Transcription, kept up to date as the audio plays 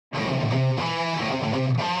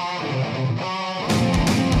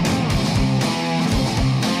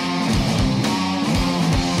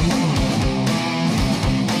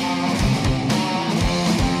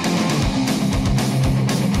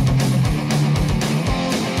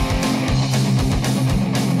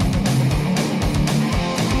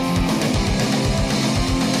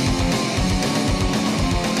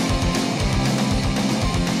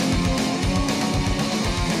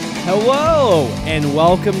Hello, and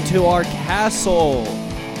welcome to our castle.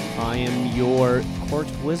 I am your court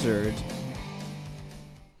wizard,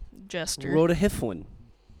 Jester. Rhoda Hiflin.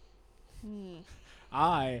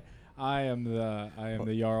 I am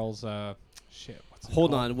the Jarl's shit. What's it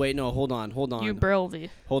Hold called? on, wait, no, hold on. You Brelvy.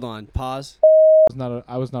 Hold on, pause.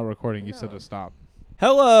 I was not recording. You said to stop.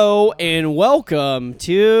 Hello, and welcome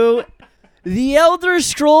to The Elder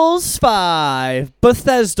Scrolls V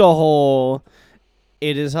Bethesda Hole.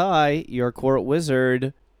 It is I, your court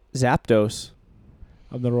wizard, Zapdos.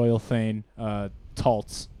 I'm the Royal Thane,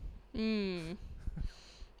 Taltz.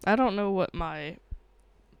 I don't know what my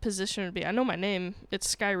position would be. I know my name. It's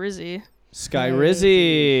Sky Rizzy. Sky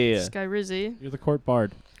Rizzy. Sky Rizzy. You're the court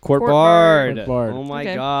bard. Court Court Bard. Court Bard. Oh my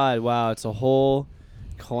Okay. god, wow, it's a whole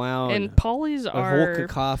clown. And Polly's a whole our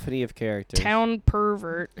cacophony of characters. town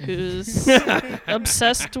pervert who's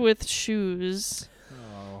obsessed with shoes.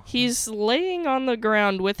 Oh. He's laying on the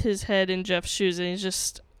ground with his head in Jeff's shoes, and he's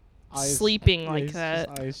just sleeping like that.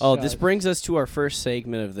 Oh, this brings us to our first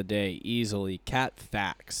segment of the day, easily. Cat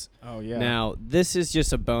Facts. Oh, yeah. Now, this is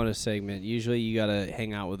just a bonus segment. Usually you got to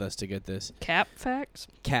hang out with us to get this. Cap facts?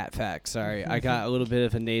 Cat Facts, sorry. I got a little bit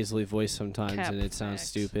of a nasally voice sometimes, Cap and it sounds facts.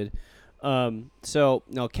 stupid. So,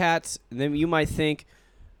 no, cats, then you might think,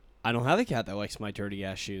 I don't have a cat that likes my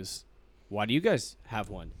dirty-ass shoes. Why do you guys have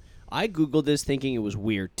one? I Googled this thinking it was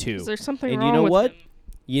weird, too. Is there something And wrong you know with what? him?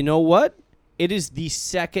 You know what? It is the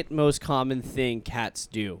second most common thing cats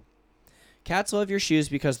do. Cats love your shoes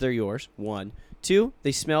because they're yours, 1. 2,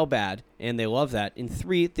 they smell bad, and they love that. And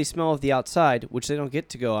 3, they smell of the outside, which they don't get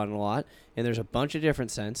to go on a lot. And there's a bunch of different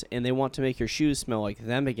scents, and they want to make your shoes smell like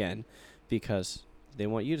them again because they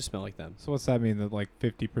want you to smell like them. So what's that mean? That like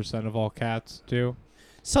 50% of all cats do?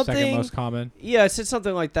 Something. Second most common? Yeah, it said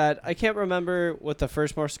something like that. I can't remember what the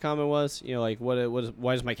first most common was. You know, like why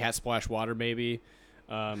does my cat splash water, maybe?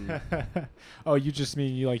 Oh, you just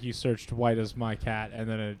mean you searched "white as my cat" and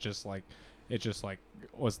then it just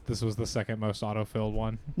was the second most autofilled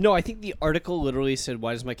one. No, I think the article literally said,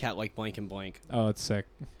 "Why does my cat like blank and blank?" Oh, it's sick.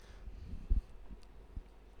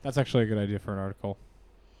 That's actually a good idea for an article.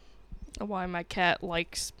 Why my cat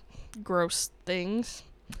likes gross things.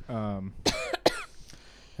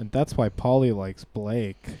 And that's why Polly likes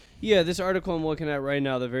Blake. Yeah, this article I'm looking at right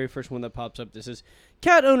now, the very first one that pops up, this is,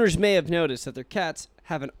 cat owners may have noticed that their cats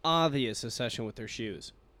have an obvious obsession with their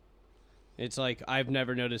shoes. It's like, I've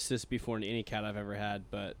never noticed this before in any cat I've ever had,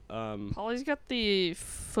 but, Polly's got the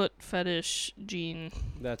foot fetish gene.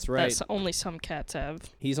 that's right. That's only some cats have.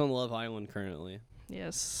 He's on Love Island currently.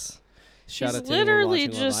 Yes. Shout He's out to anyone literally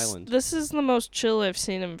watching Love just, Island. this is the most chill I've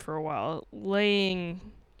seen him for a while, laying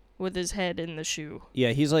with his head in the shoe.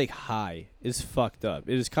 Yeah, he's like high. It's fucked up.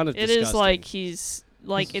 It is kind of It disgusting. is like he's,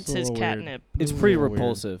 like This is it's a his little weird. catnip. It's This is pretty a little weird.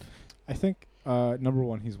 repulsive. I think number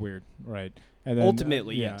one, he's weird, right? And then,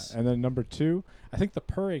 Ultimately, yeah. yes. And then number 2, I think the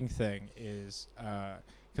purring thing is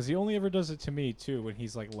because he only ever does it to me too when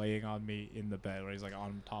he's like laying on me in the bed, or he's like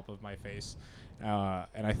on top of my face.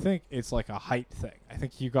 And I think it's like a height thing. I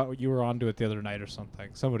think you were onto it the other night or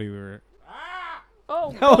something. Somebody were. Oh,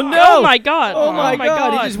 Oh, God. no! Oh my god! Oh my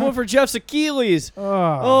god, he just went for Jeff's Achilles.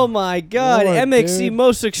 Oh my god, Lord, MXC dude.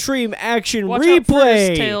 Most Extreme Action Watch out for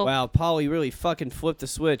his Replay. tail. Wow, Polly really fucking flipped the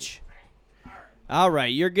switch. All right,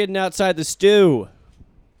 you're getting outside the stew.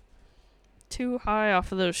 Too high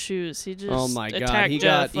off of those shoes. He just Oh my god, attacked he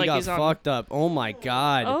Jeff got like he got he's on. fucked up. Oh my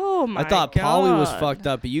god. Oh my I thought god. Polly was fucked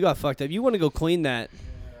up, but you got fucked up. You want to go clean that?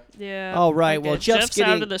 Yeah. All right, okay, well, Jeff's out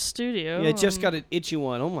getting- of the studio. Yeah, Jeff's got an itchy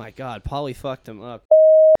one. Oh my god, Polly fucked him up.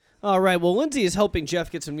 All right, well, Lindsay is helping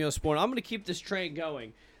Jeff get some Neosporin. I'm going to keep this train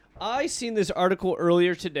going. I seen this article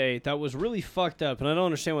earlier today that was really fucked up, and I don't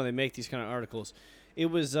understand why they make these kind of articles. It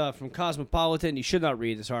was from Cosmopolitan. You should not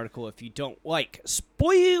read this article if you don't like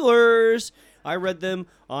spoilers. I read them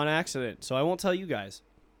on accident, so I won't tell you guys.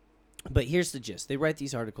 But here's the gist. They write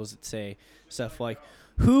these articles that say stuff like,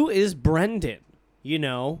 who is Brendan? You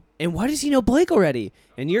know, and why does he know Blake already?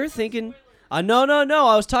 And you're thinking, no,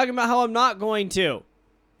 I was talking about how I'm not going to.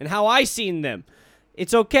 And how I seen them.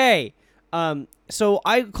 It's okay. So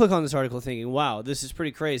I click on this article thinking, wow, this is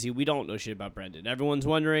pretty crazy. We don't know shit about Brendan. Everyone's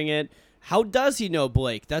wondering it. How does he know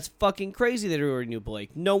Blake? That's fucking crazy that he already knew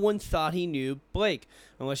Blake. No one thought he knew Blake.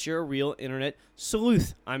 Unless you're a real internet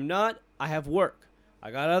sleuth. I'm not. I have work.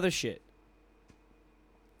 I got other shit.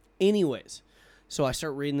 Anyways, so I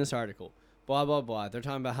start reading this article. Blah, blah, blah. They're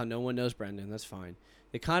talking about how no one knows Brendan. That's fine.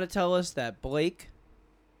 They kind of tell us that Blake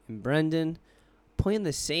and Brendan playing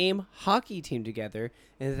the same hockey team together,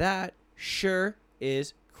 and that sure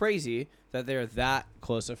is crazy that they're that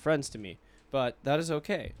close of friends to me. But that is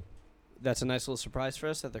okay. That's a nice little surprise for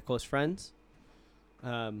us that they're close friends.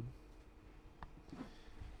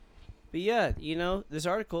 But yeah, this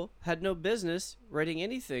article had no business writing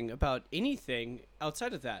anything about anything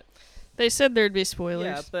outside of that. They said there'd be spoilers.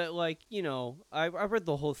 Yeah, but I read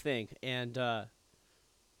the whole thing, and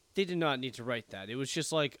they did not need to write that. It was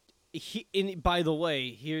just like, by the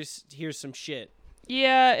way, here's some shit.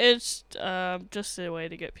 Yeah, it's just a way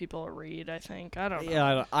to get people to read, I think. I don't know.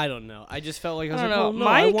 Yeah, I don't know. I just felt like I was I like, don't oh know. no,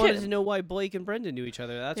 I wanted to know why Blake and Brendan knew each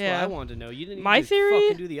other. That's what I wanted to know. You didn't My even theory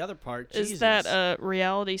fucking do the other part. Is Jesus. that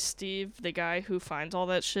Reality Steve, the guy who finds all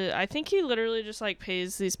that shit, I think he literally just like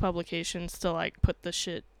pays these publications to like put the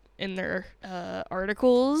shit in their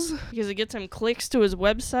articles because it gets him clicks to his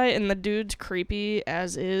website, and the dude's creepy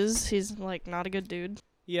as is. He's like not a good dude.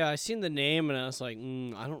 Yeah, I seen the name and I was like,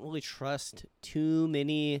 I don't really trust too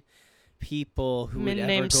many people who would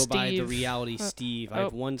ever go by the Reality Steve. I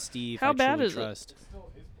have one Steve How I bad truly is trust.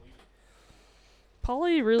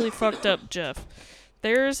 Pauly really fucked up Jeff.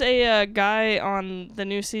 There's a guy on the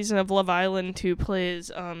new season of Love Island who plays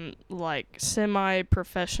like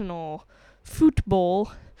semi-professional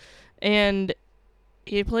football, and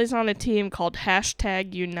he plays on a team called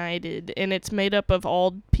 #United, and it's made up of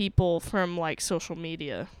all people from like social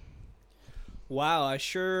media. Wow,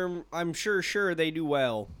 I'm sure they do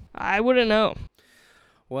well. I wouldn't know.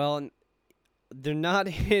 Well, they're not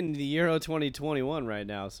in the Euro 2021 right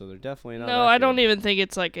now, so they're definitely not. No, I don't even think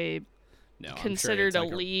it's like a No, considered a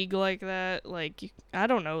league like that. Like, I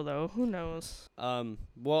don't know though. Who knows?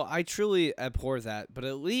 Well, I truly abhor that, but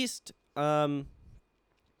at least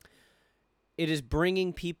it is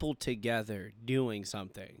bringing people together, doing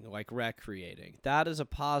something like recreating. That is a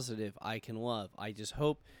positive I can love. I just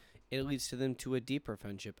hope it leads to them to a deeper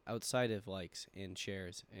friendship outside of likes and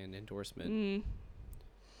shares and endorsement.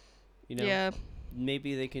 Yeah.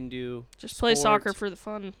 Maybe they can do just play soccer for the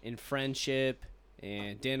fun. And friendship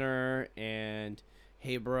and dinner and,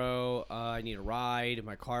 hey, bro, I need a ride.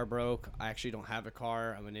 My car broke. I actually don't have a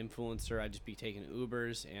car. I'm an influencer. I just be taking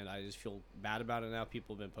Ubers, and I just feel bad about it now.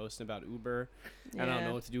 People have been posting about Uber. Yeah. I don't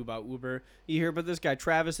know what to do about Uber. You hear about this guy,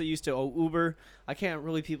 Travis, that used to Uber? I can't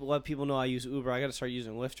really let people know I use Uber. I got to start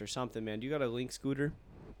using Lyft or something, man. Do you got a Link scooter?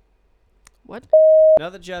 What? Now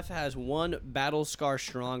that Jeff has one battle scar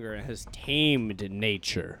stronger and has tamed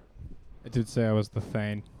nature. I did say I was the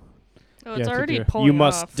Thane. Oh, it's already pulling You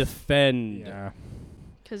must off. defend. Yeah.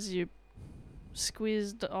 Because you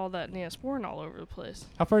squeezed all that Neosporin all over the place.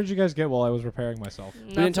 How far did you guys get while I was repairing myself? Nothing.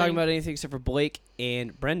 We didn't talk about anything except for Blake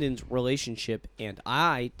and Brendan's relationship, and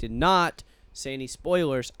I did not say any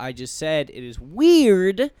spoilers. I just said it is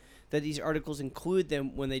weird that these articles include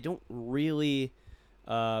them when they don't really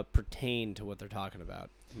pertain to what they're talking about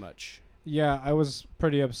much. Yeah, I was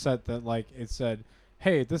pretty upset that like it said,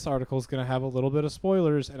 hey, this article is going to have a little bit of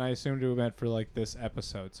spoilers, and I assumed it meant for like this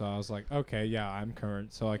episode. So I was like, okay, yeah, I'm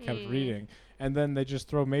current. So I kept reading, and then they just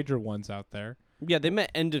throw major ones out there. Yeah, they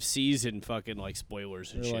meant end of season fucking like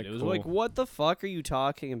spoilers and They're shit. like, It was cool. like, what the fuck are you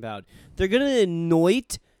talking about? They're going to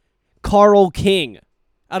anoint Carl King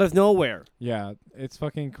out of nowhere. Yeah, it's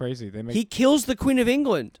fucking crazy. He kills the Queen of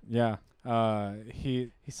England. Yeah. He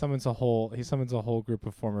summons a whole group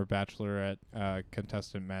of former Bachelorette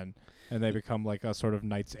contestant men, and they become like a sort of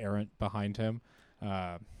knights errant behind him.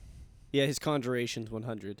 Yeah, his Conjurations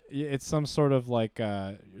 100. It's some sort of like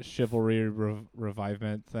chivalry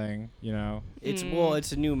revivement thing, you know. It's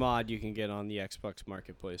it's a new mod you can get on the Xbox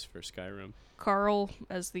Marketplace for Skyrim. Carl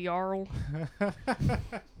as the Jarl.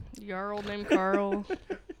 Jarl named Carl.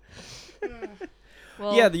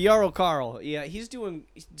 Well, Yeah, the Jarl Carl. Yeah, he's doing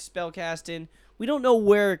spell casting. We don't know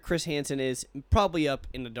where Chris Hansen is. Probably up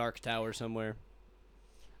in the Dark Tower somewhere.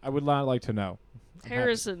 I would not like to know.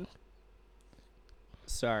 Harrison.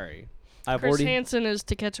 Sorry. Chris Hansen is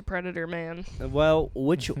To Catch a Predator, man. Well,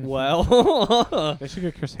 they should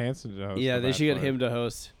get Chris Hansen to host. Yeah, they should get him to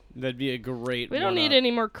host. That'd be a great We don't need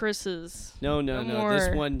any more Chris's. No. more.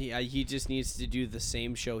 This one, he just needs to do the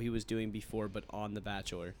same show he was doing before, but on The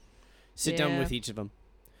Bachelor. Sit down with each of them.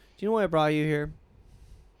 Do you know why I brought you here?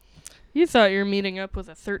 You thought you were meeting up with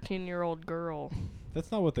a 13-year-old girl.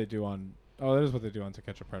 That's not what they do on... Oh, that is what they do on To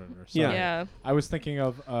Catch a Predator. Yeah. Yeah. I was thinking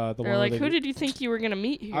of the one They're where like, they who do- did you think you were going to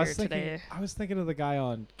meet here today? I was thinking of the guy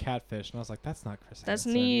on Catfish, and I was like, that's not Chris That's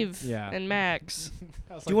Hansen. Neve Yeah. and Max.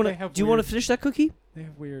 I was Do you like, want to finish that cookie? They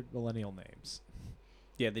have weird millennial names.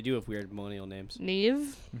 Yeah, they do have weird millennial names.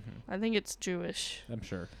 Neve? Mm-hmm. I think it's Jewish. I'm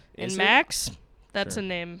sure. And Is it? Max? That's Sure. a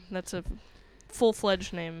name. That's a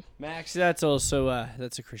full-fledged name. Max, that's also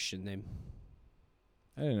that's a Christian name.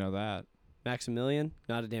 I didn't know that. Maximilian?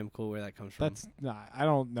 Not a damn clue where that comes from. That's not. I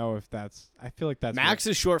don't know if that's. I feel like that's Max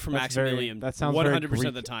is short for that's very- Maximilian. that sounds very 100%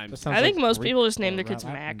 of the Greek. time. That sounds I think like most Greek people just or name their kids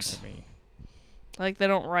Latin Max. to me. Like, they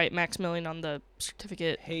don't write Maximilian on the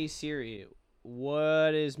certificate. Hey Siri,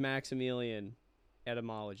 what is Maximilian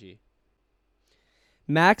etymology?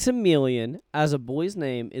 Maximilian, as a boy's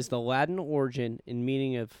name, is the Latin origin and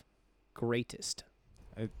meaning of greatest.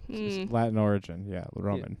 It's Latin origin, yeah,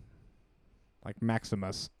 Roman. Like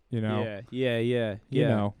Maximus, you know. Yeah. You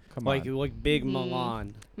know, come like on. like big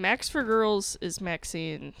Milan. Max for girls is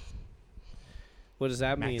Maxine. What does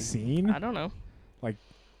that mean? Maxine? I don't know.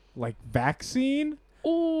 Like vaccine?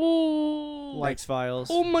 Oh. Like X-Files.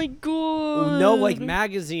 Oh my god. No, like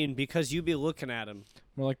magazine, because you be looking at him.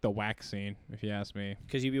 More like the whack scene, if you ask me.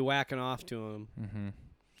 Because you be whacking off to him. Mm-hmm.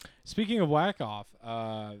 Speaking of whack off,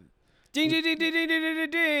 Ding, ding, ding, ding, ding, ding, ding,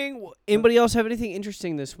 ding. Anybody else have anything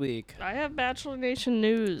interesting this week? I have Bachelor Nation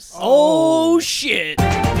news. Oh shit.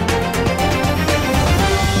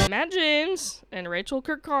 Matt James and Rachel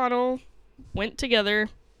Kirkconnell went together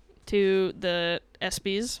to the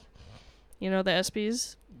ESPYs. You know the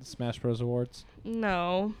ESPYs? Smash Bros. Awards.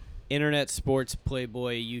 No. Internet Sports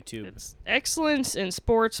Playboy YouTube. It's Excellence in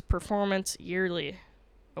Sports Performance Yearly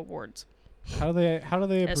Awards. How do they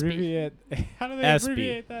SB. abbreviate? How do they SB.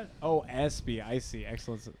 abbreviate that? Oh, SB. I see.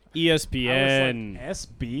 Excellence. ESPN. I was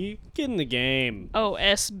like, SB. Get in the game. Oh,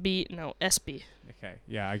 SB. No, SB. Okay.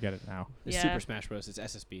 Yeah, I get it now. It's Yeah. Super Smash Bros. It's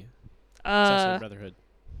SSB. Successor Brotherhood.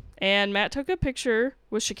 And Matt took a picture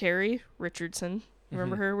with Sha'Carri Richardson.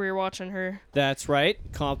 Remember her? We were watching her. That's right.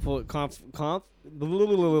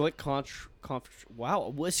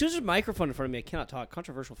 Wow. As soon as there's a microphone in front of me, I cannot talk.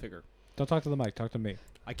 Controversial figure. Don't talk to the mic. Talk to me.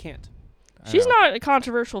 I can't. She's not a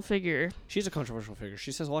controversial figure. She's a controversial figure.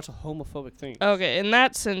 She says lots of homophobic things. Okay, in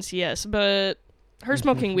that sense, yes, but her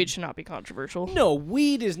smoking weed should not be controversial. No,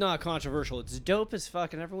 weed is not controversial. It's dope as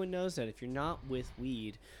fuck, and everyone knows that. If you're not with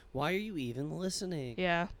weed, why are you even listening?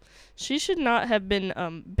 Yeah, she should not have been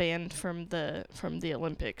banned from the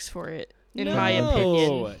Olympics for it. In my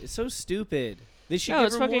opinion, It's so stupid. They should No, give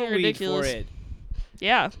it's her fucking more ridiculous. weed for it.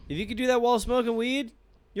 Yeah, If you could do that while smoking weed,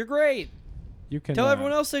 you're great. You can Tell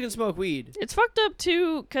everyone else they can smoke weed. it's fucked up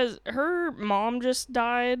too, cause her mom just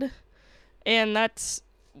died, and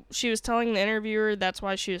she was telling the interviewer that's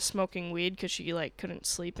why she was smoking weed, cause she like couldn't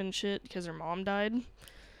sleep and shit, cause her mom died. I'm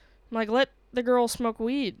like, let the girl smoke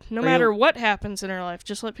weed. No matter what happens in her life,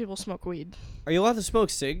 just let people smoke weed. Are you allowed to smoke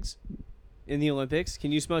cigs in the Olympics?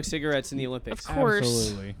 Can you smoke cigarettes in the Olympics? Of course.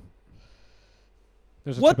 Absolutely.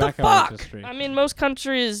 There's a What the tobacco fuck? industry. I mean, most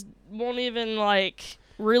countries won't even like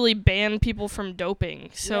really ban people from doping.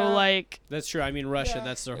 So Yeah. like, That's true. I mean, Russia,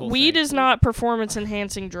 that's their whole weed thing. is not performance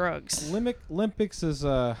enhancing drugs. Olympics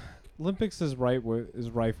is rife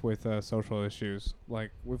with social issues.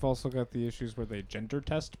 Like we've also got the issues where they gender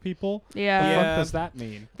test people. Yeah. What the Yeah. fuck does that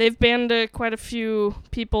mean? They've banned quite a few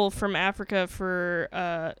people from Africa for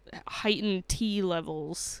heightened T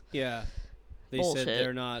levels. Yeah. They Bullshit. said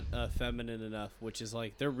they're not feminine enough, which is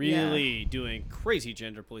like they're really doing crazy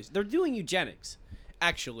gender police. They're doing eugenics,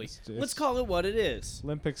 actually. Let's call it what it is.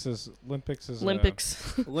 Olympics is Olympics.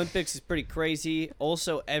 Olympics is pretty crazy.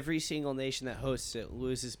 Also, every single nation that hosts it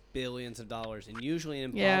loses billions of dollars, and usually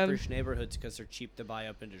in Yeah. impoverished neighborhoods because they're cheap to buy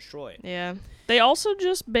up and destroy. Yeah. They also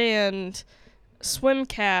just banned swim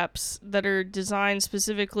caps that are designed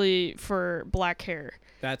specifically for black hair.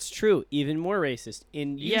 That's true. Even more racist.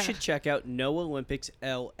 And you Yeah. should check out No Olympics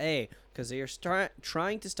LA because they are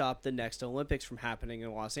trying to stop the next Olympics from happening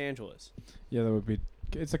in Los Angeles. Yeah, that would be.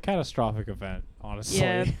 It's a catastrophic event, honestly.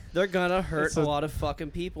 Yeah. They're gonna hurt It's a a- lot of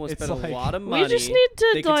fucking people and it's spend a like- lot of money. We just need to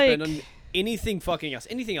they could spend on like. anything fucking else.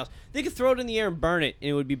 Anything else. They could throw it in the air and burn it, and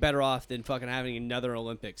it would be better off than fucking having another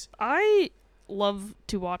Olympics. I love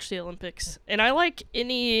to watch the Olympics, and I like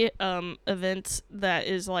any event that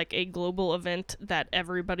is like a global event that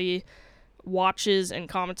everybody watches and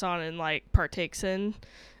comments on and like partakes in.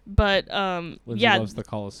 But Lindsay yeah, loves the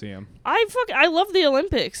Coliseum. I love the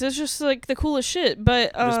Olympics. It's just like the coolest shit.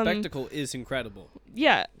 But The spectacle is incredible.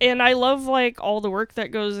 yeah, and I love like all the work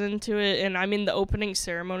that goes into it. And I mean, the opening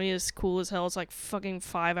ceremony is cool as hell. It's like fucking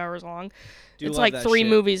 5 hours long. Do It's love like that 3 shit.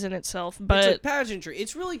 movies in itself. But It's like pageantry.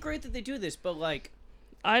 It's really great that they do this, but like,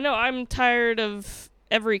 I know I'm tired of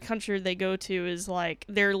every country they go to is like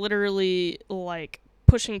they're literally like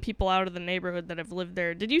pushing people out of the neighborhood that have lived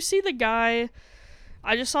there. Did you see the guy?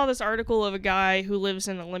 I just saw this article of a guy who lives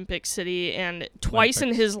in Olympic City, and twice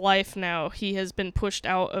in his life now he has been pushed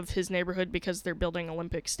out of his neighborhood because they're building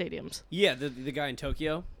Olympic stadiums. yeah, the guy in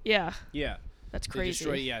Tokyo. Yeah, Yeah, that's they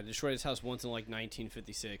crazy. destroyed his house once in like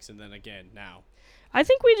 1956, and then again now. I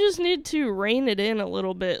think we just need to rein it in a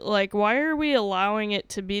little bit. Like, why are we allowing it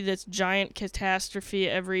to be this giant catastrophe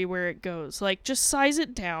everywhere it goes? Like, just size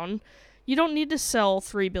it down. You don't need to sell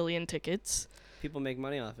 3 billion tickets. People make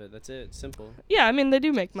money off it. That's it. Simple. Yeah, I mean they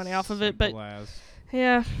do make money off of it, but Simple as.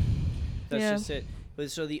 yeah. That's Yeah. just it. But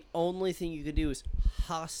so the only thing you can do is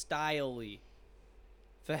hostilely,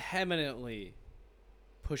 vehemently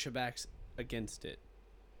push back against it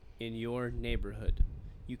in your neighborhood.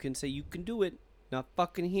 You can say you can do it, not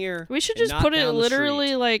fucking here. We should and just not put it down the literally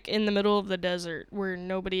street. like in the middle of the desert where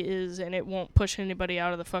nobody is, and it won't push anybody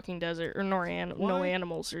out of the fucking desert or no Why-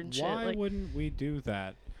 animals or shit. Why Like, wouldn't we do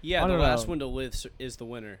that? Yeah, I the don't last know. one to live is the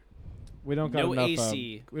winner. We don't got No enough.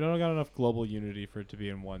 AC. We don't got enough global unity for it to be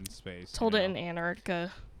in one space. told you it know? in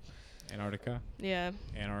Antarctica. Antarctica. Yeah,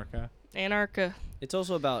 Antarctica. It's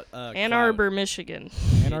also about Ann Arbor, Michigan.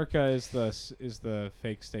 Antarctica is the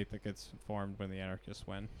fake state that gets formed when the anarchists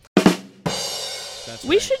win. That's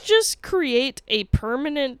We right. should just create a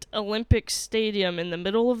permanent Olympic stadium in the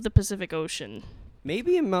middle of the Pacific Ocean.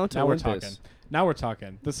 Maybe in Mount Now Olympus. we're talking. Now we're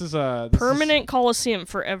talking. This is Permanent Coliseum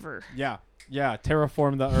forever. Yeah.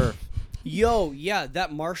 Terraform the Earth. Yo, yeah,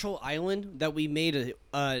 that Marshall Island that we made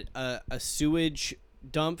a sewage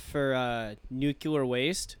dump for nuclear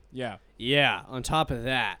waste. Yeah. Yeah, on top of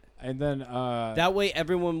that. And then That way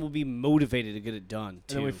everyone will be motivated to get it done, and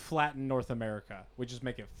too. then we flatten North America. We just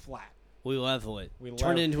make it flat. We level it. We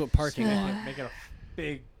Turn it into a parking make lot. it, make it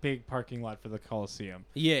a big parking lot for the Coliseum.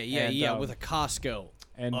 Yeah, And, with a Costco.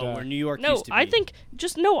 And where New York No, used to be. I think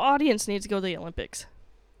just no audience needs to go to the Olympics.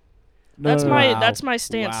 no, That's no, no, my no. that's my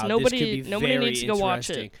stance. Wow, this nobody could be nobody very needs to go watch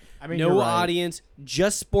interesting. it. I mean, no you're right. audience,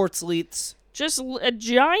 just sports leets. Just a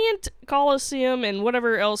giant coliseum and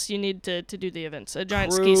whatever else you need to do the events. A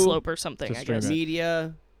giant ski Crew slope or something, to I stream guess. it.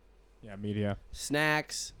 Media, Yeah, media.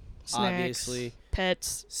 snacks, Snacks, obviously.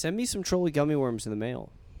 pets. Send me some trolley gummy worms in the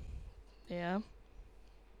mail. Yeah.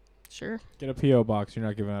 Sure. Get a PO box. You're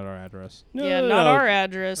not giving out our address. Yeah, not our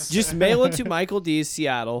address. Just mail it to Michael D's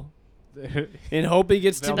Seattle and hope he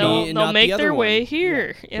gets to They'll- me they'll and they'll not make the other their way one.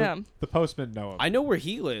 here. Yeah. The postman know him. I know where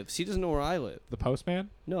he lives. He doesn't know where I live. The postman?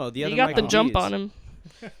 No, the You other got Michael the jump D's. on him.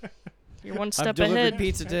 You're one I've step delivered ahead.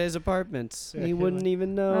 pizza to his apartments. Yeah, He you're wouldn't like-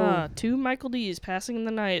 even know. Two Michael D's passing in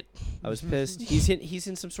the night. I was pissed. He's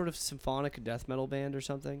in some sort of symphonic death metal band or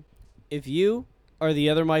something. If you are the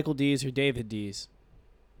other Michael D's or David D's,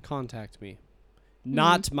 contact me.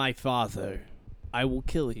 Not my father. I will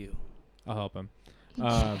kill you. I'll help him.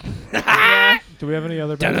 Yeah. Do we have any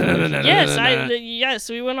other bad news? Yes,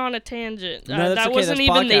 we went on a tangent. No, that's that okay, wasn't that's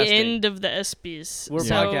even the podcasting. end of the ESPYs. We're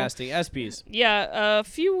So, podcasting. ESPYs. Yeah, a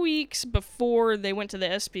few weeks before they went to the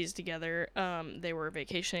ESPYs together, they were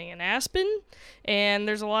vacationing in Aspen, and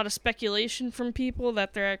there's a lot of speculation from people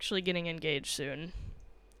that they're actually getting engaged soon.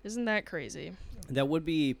 Isn't that crazy? That would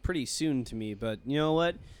be pretty soon to me, but you know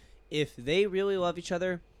what? If they really love each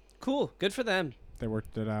other, cool. Good for them. They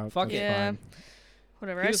worked it out. Fuck That's it. Yeah. fine.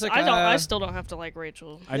 Whatever. He I, was s- like, I still don't have to like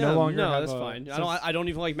Rachel. I no longer have that's a, fine. Since, I don't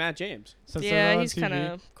even like Matt James. since Yeah, they're on he's TV, kind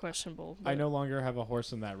of questionable. I but- no longer have a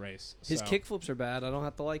horse in that race. His so. kickflips are bad. I don't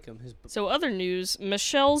have to like him. So other news,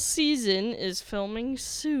 Michelle's season is filming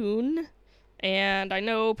soon, and I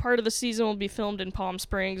know part of the season will be filmed in Palm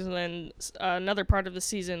Springs, and then another part of the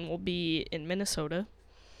season will be in Minnesota,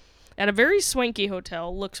 at a very swanky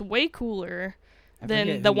hotel. Looks way cooler I than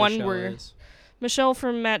forget the who one Michelle where is. Michelle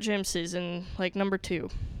from Matt James season, like number 2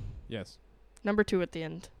 Yes. at the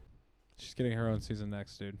end. She's getting her own season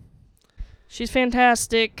next, dude. She's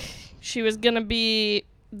fantastic. She was gonna be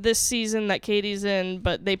this season that Katie's in,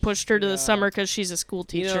 but they pushed her to the Yeah. summer because she's a school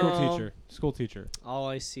You teacher. know, School teacher. All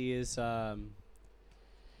I see is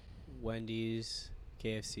Wendy's,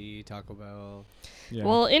 KFC, Taco Bell. Yeah.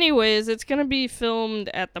 Well, anyways, it's going to be filmed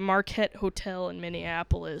at the Marquette Hotel in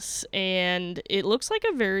Minneapolis, and it looks like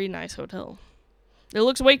a very nice hotel. It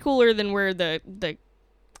looks way cooler than where the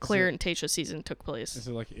Claire and Tasha season took place. is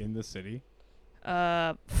it like in the city?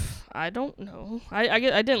 I don't know. I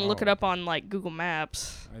didn't look it Oh. up on, like, Google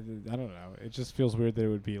Maps. I don't know. It just feels weird that it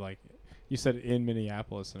would be like, you said in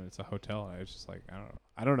Minneapolis and it's a hotel. And I was just like, I don't know.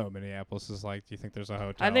 I don't know what Minneapolis is like. Do you think there's a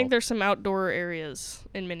hotel? I think there's some outdoor areas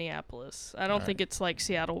in Minneapolis. I don't Alright. think it's like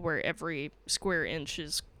Seattle where every square inch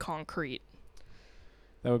is concrete.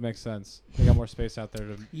 That would make sense. They got more space out there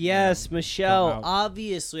to. Yes, Michelle. out.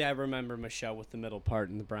 Obviously, I remember Michelle with the middle part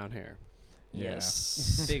and the brown hair. Yeah.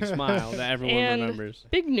 Yes. Big smile that everyone And remembers.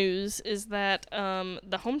 big news is that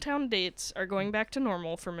the hometown dates are going back to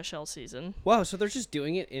normal for Michelle's season Wow, so they're just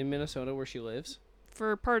doing it in Minnesota where she lives?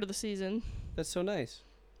 for part of the season. That's so nice.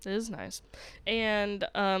 It is nice. And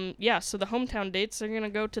so the hometown dates are going to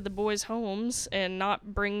go to the boys' homes and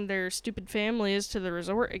not bring their stupid families to the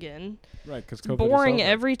resort again. Right, because It's COVID boring is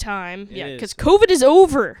over. every time. It Yeah, is. because COVID is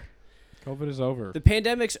over. COVID is over. The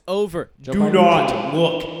pandemic's over. Joe Do Biden- not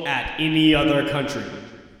look at any other country.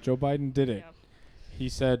 Joe Biden did it. Yeah. He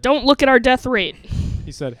said, Don't look at our death rate.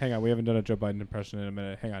 he said, hang on, we haven't done a Joe Biden impression in a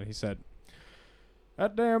minute. Hang on. He said,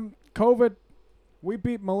 that damn COVID, we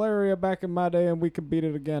beat malaria back in my day and we can beat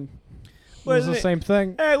it again. It was the same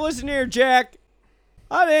thing. Hey, listen here, Jack.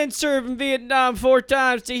 I didn't serve in Vietnam 4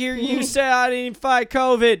 times to hear you say I didn't fight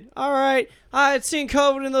COVID. All right, I had seen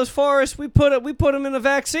COVID in those forests. We put them in a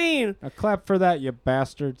vaccine. Now clap for that, you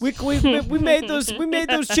bastards. We made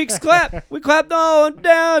those chicks clap. We clapped all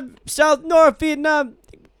down North Vietnam,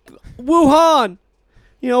 Wuhan.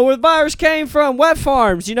 You know where the virus came from, wet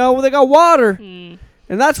farms. You know where they got water. And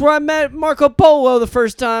that's where I met Marco Polo the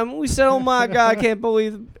first time. We said, "Oh my God, I can't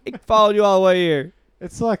believe he followed you all the way here."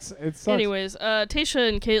 It sucks. It sucks. Anyways, Tasha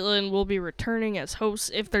and Caitlyn will be returning as hosts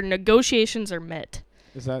if their negotiations are met.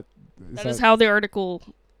 That is how the article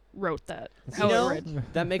wrote that. You know,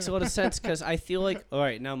 that makes a lot of sense because I feel like, all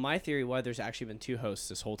right, now my theory why there's actually been 2 hosts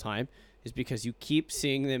this whole time is because you keep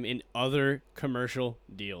seeing them in other commercial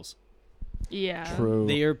deals. Yeah. True.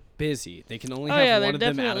 They are busy. They can only have one of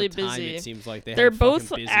them at a time. Busy. It seems like they're have a both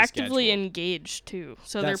busy actively schedule. engaged too,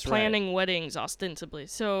 so That's they're planning weddings ostensibly.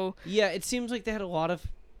 So yeah, it seems like they had a lot of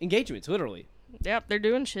engagements, literally. Yep, they're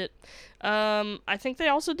doing shit. I think they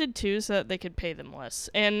also did 2 so that they could pay them less.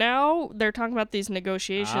 And now they're talking about these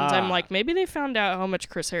negotiations. I'm like, maybe they found out how much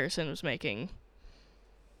Chris Harrison was making.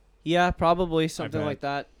 Yeah, probably something like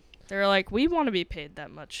that. They're like, we want to be paid that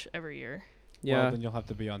much every year. Yeah. Well, then you'll have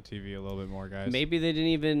to be on TV a little bit more, guys. Maybe they didn't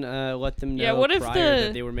even let them know what if prior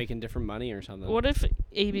that they were making different money or something. What if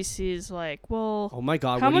ABC's like, well, oh my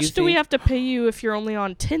God, how much do we have to pay you if you're only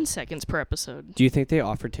on 10 seconds per episode? Do you think they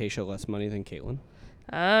offered Tasha less money than Caitlyn?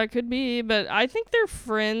 Could be, but I think they're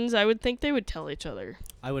friends. I would think they would tell each other.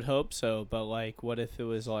 I would hope so, but like, what if it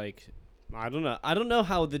was like, I don't know. I don't know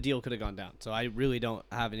how the deal could have gone down, so I really don't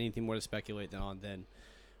have anything more to speculate on than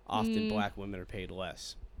often black women are paid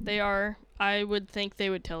less. They are. I would think they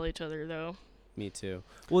would tell each other, though. Me too.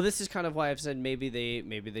 Well, this is kind of why I've said maybe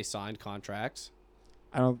they signed contracts.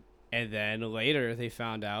 And then later they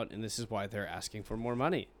found out, and this is why they're asking for more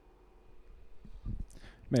money.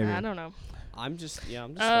 Maybe. I don't know. I'm just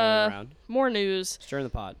throwing it around. More news. Stirring the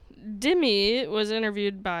pot. Demi was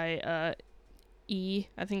interviewed by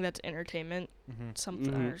I think that's entertainment,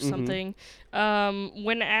 something.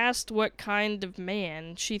 When asked what kind of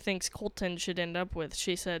man she thinks Colton should end up with,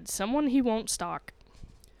 she said, someone he won't stalk.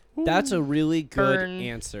 That's a really good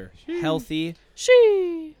answer. Healthy.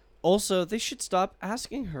 Also, they should stop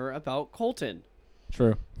asking her about Colton.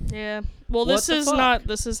 True. Yeah. Well, What this the is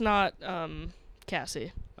fuck? not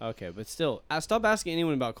Cassie. Okay, but still, stop asking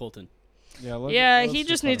anyone about Colton. Yeah, he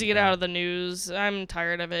just needs to get out of the news. I'm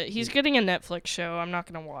tired of it. He's getting a Netflix show. I'm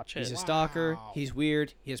not going to watch it. He's a stalker. He's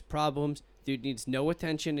weird. He has problems. Dude needs no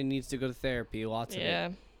attention and needs to go to therapy. Lots of it. Yeah.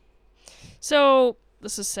 So,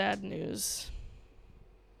 this is sad news.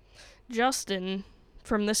 Justin,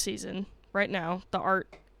 from this season, right now, the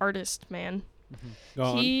artist man, Go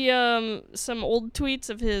on. he, some old tweets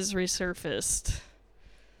of his resurfaced.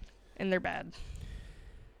 And they're bad.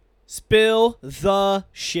 Spill the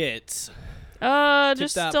shits.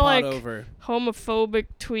 Just that to, pot like, over. homophobic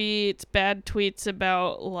tweets, bad tweets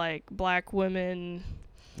about, like, black women,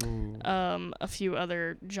 a few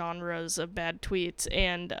other genres of bad tweets,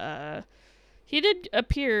 and he did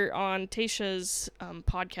appear on Tasha's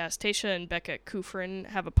podcast. Tasha and Becca Kufrin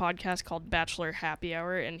have a podcast called Bachelor Happy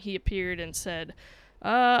Hour, and he appeared and said,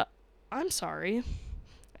 I'm sorry,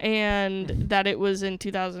 and that it was in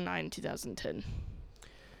 2009, 2010.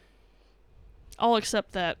 I'll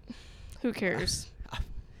accept that. Who cares?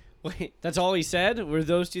 Wait, that's all he said? Were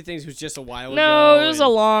those 2 things was just a while ago? No, it was a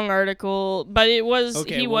long article, but it was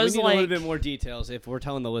okay, he well, was we need like a little bit more details if we're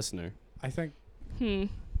telling the listener. I think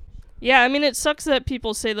Yeah, I mean it sucks that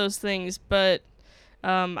people say those things, but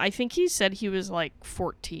I think he said he was like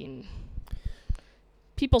 14.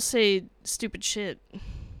 People say stupid shit.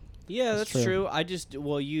 Yeah, That's that's true. true. I just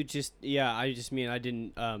you just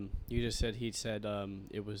said he said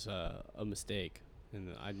it was a mistake.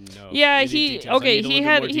 And I didn't know. Yeah, any he details. I okay. need a He little bit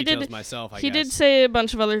had more he details did myself. he did guess. say a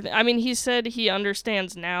bunch of other. I mean, he said he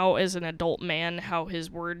understands now as an adult man how his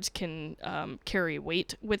words can carry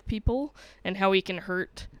weight with people and how he can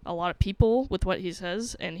hurt a lot of people with what he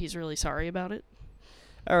says, and he's really sorry about it.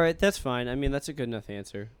 All right, that's fine. I mean, that's a good enough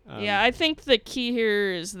answer. Yeah, I think the key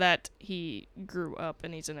here is that he grew up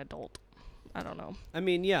and he's an adult. I don't know. I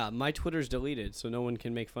mean, yeah, my Twitter's deleted, so no one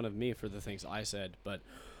can make fun of me for the things I said. But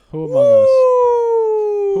who among us?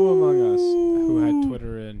 Who among us who had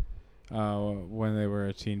Twitter in when they were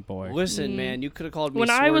a teen boy? Listen, man, you could have called me when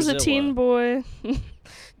I was a teen boy.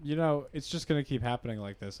 You know, it's just gonna keep happening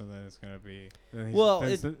like this, and then it's gonna be. Well,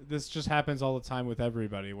 this just happens all the time with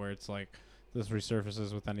everybody, where it's like this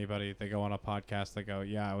resurfaces with anybody, they go on a podcast, they go,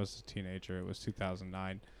 yeah, I was a teenager. It was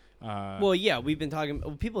 2009. Well, yeah, we've been talking.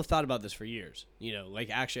 People have thought about this for years.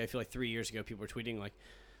 Actually, I feel like 3 years ago, people were tweeting like,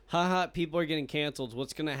 haha, people are getting canceled.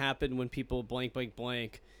 What's going to happen when people blank, blank,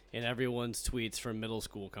 blank, and everyone's tweets from middle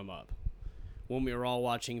school come up? When we were all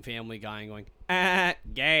watching Family Guy and going,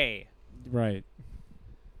 gay. Right.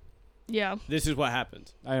 Yeah. This is what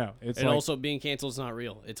happens. I know. It's And like, also, being canceled is not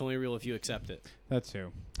real. It's only real if you accept it. that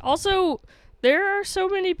too. Also, there are so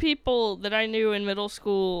many people that I knew in middle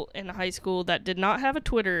school and high school that did not have a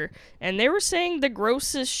Twitter, and they were saying the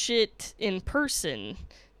grossest shit in person.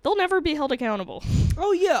 They'll never be held accountable.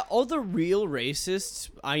 Oh, yeah. All the real racists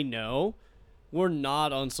I know were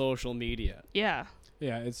not on social media. Yeah.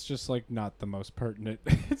 Yeah, it's just like not the most pertinent.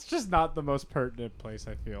 It's just not the most pertinent place,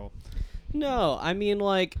 I feel. No, I mean,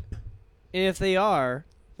 like, if they are,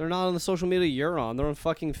 they're not on the social media you're on. They're on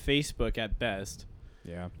fucking Facebook at best.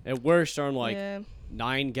 Yeah. At worst, they're on, like, Yeah.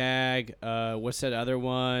 9gag. What's that other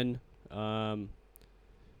one? No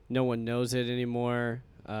one knows it anymore.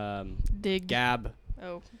 Dig. Gab.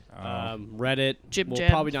 Oh. Reddit. Jib well, Jab.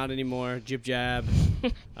 probably not anymore. Jib Jab.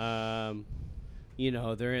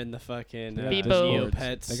 They're in the fucking Bebo.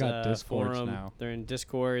 Neopets They got Discords forum. now. They're in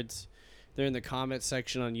Discords. They're in the comment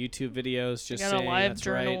section on YouTube videos. They Just got a saying live that's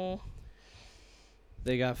journal. right.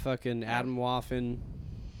 They got fucking Adam Waffen.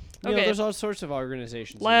 Okay. There's all sorts of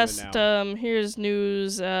organizations. Last, now. here's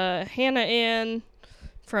news. Hannah Ann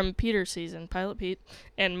from Peter's season, Pilot Pete,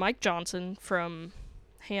 and Mike Johnson from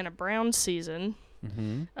Hannah Brown's season.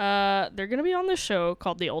 Mm-hmm. They're going to be on this show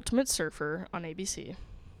called The Ultimate Surfer on ABC.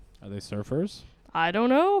 Are they surfers? I don't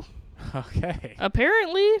know. Okay.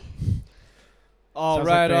 Apparently. All Sounds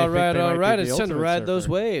right, like they all think right, they might all be right. the It's time to ultimate ride those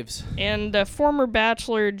surfer. waves. And former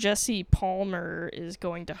Bachelor Jesse Palmer is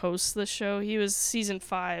going to host the show. He was season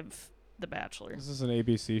 5 The Bachelor. This is an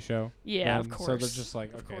ABC show. Yeah, of then? course. So they're just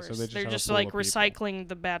like, Of okay, course. so they just they're have a just pool like of people. recycling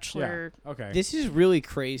The Bachelor. Yeah. Okay. This is really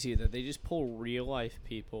crazy that they just pull real life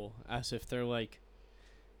people as if they're like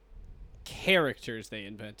characters they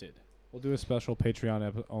invented. We'll do a special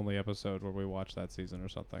Patreon only episode where we watch that season or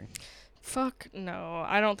something. Fuck no.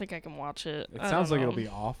 I don't think I can watch it. It I sounds don't like know. it'll be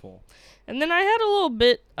awful. And then I had a little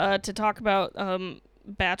bit to talk about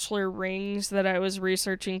Bachelor rings that I was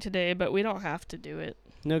researching today, but we don't have to do it.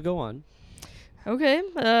 No, go on. Okay.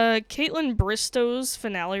 Caitlin Bristow's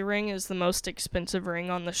finale ring is the most expensive ring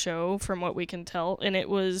on the show, from what we can tell, and it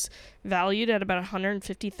was valued at about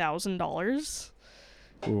 $150,000.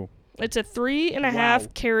 Ooh. It's a 3.5 Wow.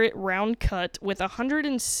 carat round cut with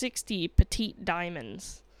 160 petite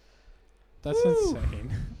diamonds. That's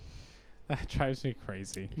insane. That drives me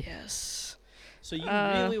crazy. Yes. So you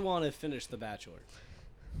really want to finish The Bachelor?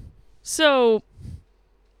 So,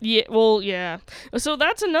 yeah. So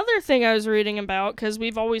that's another thing I was reading about, because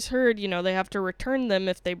we've always heard, they have to return them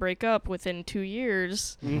if they break up within 2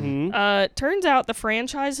 years. Mm-hmm. Turns out the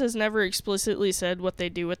franchise has never explicitly said what they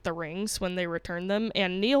do with the rings when they return them,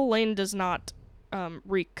 and Neil Lane does not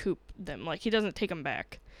recoup them. Like, he doesn't take them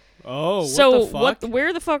back. Oh, So what the fuck?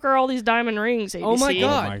 where the fuck are all these diamond rings, ABC? Oh my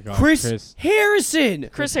god. Oh my God, Chris Chris. Harrison!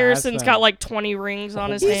 Chris Chris Harrison's has got them. like 20 rings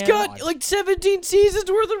on his He's hand. He's got like 17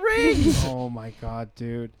 seasons worth of rings! Oh my god,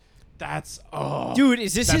 dude. That's Dude,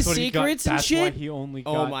 is this that's his what he got- secrets and that's shit? Why he only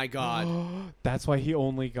got, Oh my god. That's why he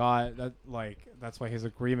only got that. Like that's why his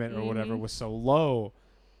agreement or whatever was so low.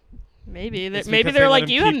 Maybe It's maybe because they're they let like, him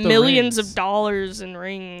you have keep the millions rings. of dollars in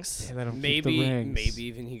rings. They let him keep the Maybe rings.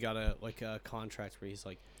 even he got a contract where he's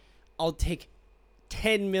like, I'll take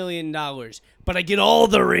 $10 million, but I get all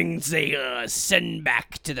the rings they send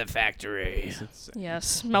back to the factory. It's insane.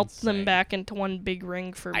 Yes, melt them Insane. back into one big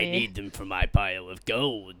ring for me. I need them for my pile of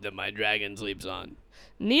gold that my dragon sleeps on.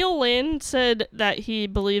 Neil Lynn said that he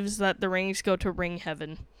believes that the rings go to ring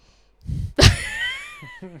heaven.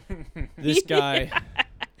 This guy.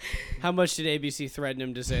 How much did ABC threaten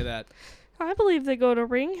him to say that? I believe they go to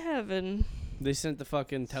ring heaven. They sent the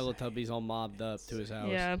fucking Teletubbies all mobbed up to his house.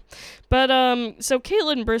 Yeah. But so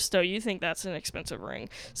Caitlin Bristow, you think that's an expensive ring.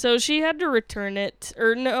 So she had to return it,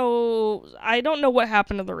 or no, I don't know what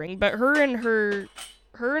happened to the ring, but her and her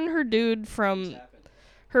dude from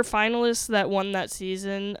her finalists that won that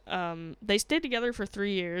season, they stayed together for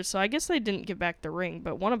 3 years, so I guess they didn't give back the ring,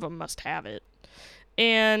 but one of them must have it.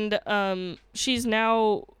 And she's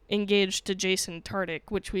now engaged to Jason Tartick,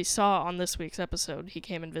 which we saw on this week's episode. He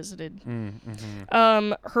came and visited.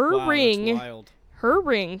 Mm-hmm. Her Wow, ring, that's wild. her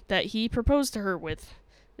ring that he proposed to her with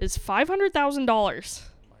is $500,000.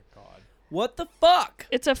 My God. What the fuck?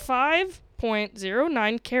 It's a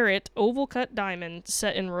 5.09 carat oval cut diamond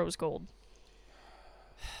set in rose gold.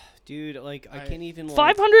 Dude, like, I can't even,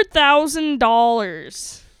 like...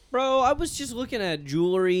 $500,000. Bro, I was just looking at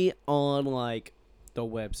jewelry on like the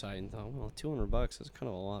website and thought, well, $200 is kind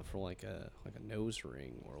of a lot for like a nose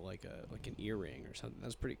ring or like an earring or something.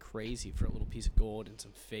 That's pretty crazy for a little piece of gold and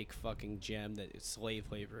some fake fucking gem that is slave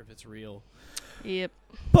labor if it's real. Yep.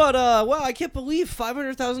 But wow, I can't believe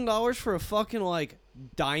 $500,000 for a fucking like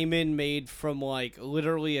diamond made from like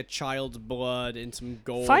literally a child's blood and some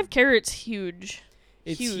gold. 5 carats, huge.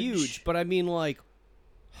 It's huge, but I mean like.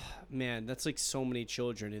 Man, that's like so many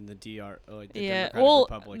children in the DR, like the Yeah, Democratic well,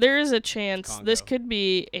 Republic. there is a chance Congo. this could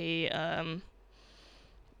be a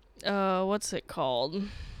what's it called?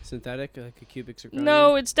 Synthetic, like a cubic zirconium?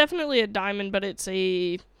 No, it's definitely a diamond, but it's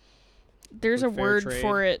a. There's Like a fair word trade?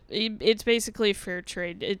 for it. It's basically fair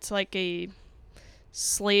trade. It's like a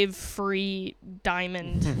slave-free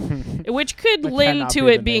diamond, which could That lend cannot to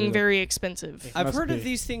be it the being native. very expensive. It I've must heard be. of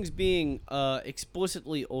these things being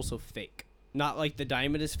explicitly also fake. Not like the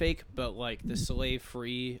diamond is fake, but like the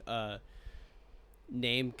slave-free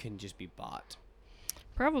name can just be bought.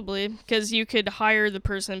 Probably, because you could hire the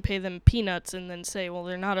person, pay them peanuts, and then say, well,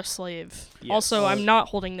 they're not a slave. Yes. Also, I'm not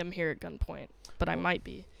holding them here at gunpoint, but I might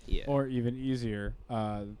be. Yeah. Or even easier,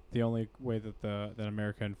 the only way that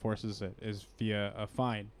America enforces it is via a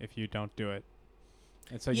fine if you don't do it.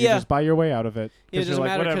 And so you Yeah. just buy your way out of it. Yeah, it 'cause you're doesn't like,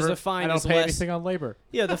 matter 'cause whatever, the fine I don't is pay less- anything on labor.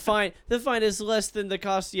 Yeah, the fine is less than the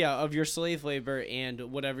cost, of your slave labor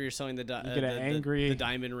and whatever you're selling the the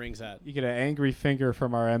diamond rings at. You get an angry finger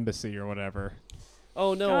from our embassy or whatever.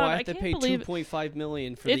 Oh no, God, I I have to can't pay believe- $2.5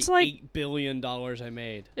 million for It's the like- $8 billion I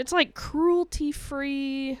made. It's like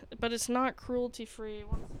cruelty-free, but it's not cruelty-free.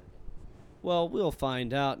 Well, we'll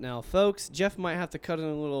find out now, folks. Jeff might have to cut in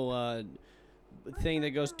a little thing that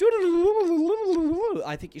goes.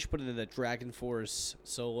 I think you should put it in the Dragon Force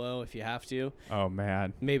solo if you have to. Oh,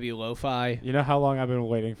 man. Maybe lo-fi. You know how long I've been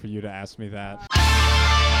waiting for you to ask me that?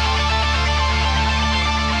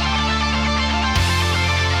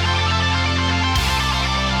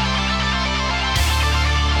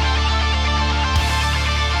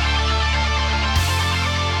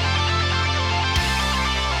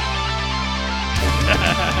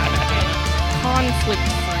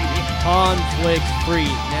 Conflict-free.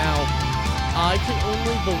 Conflict-free. Now, I can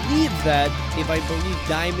only believe that if I believe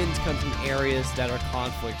diamonds come from areas that are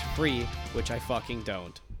conflict-free, which I fucking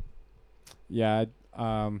don't. Yeah.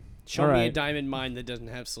 Show all me a right. diamond mine that doesn't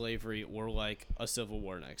have slavery or like a civil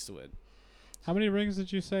war next to it. How many rings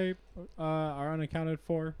did you say are unaccounted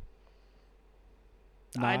for?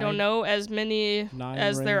 I don't 9? know as many 9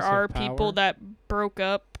 as there rings of are power? people that broke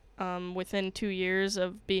up within 2 years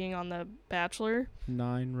of being on The Bachelor.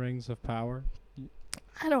 9 rings of power.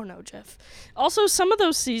 I don't know, Jeff. Also, some of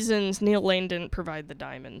those seasons, Neil Lane didn't provide the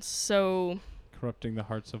diamonds, so Corrupting the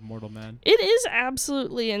hearts of mortal men. it is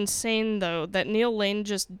absolutely insane, though, that Neil Lane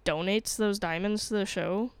just donates those diamonds to the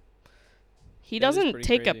show. He That is doesn't pretty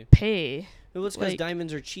take crazy. a pay. Well, it's because Like-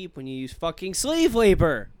 diamonds are cheap when you use fucking slave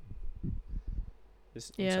labor. I'm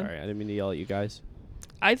Yeah. sorry, I didn't mean to yell at you guys.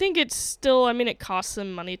 I think it's still, I mean, it costs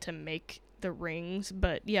them money to make the rings,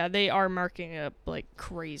 but yeah, they are marking up like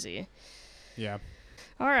crazy. Yeah.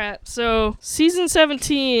 All right, so season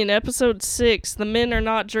 17, episode 6, the men are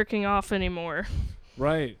not jerking off anymore.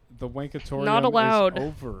 Right. The Wankitorium Not allowed. is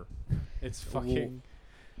over. It's fucking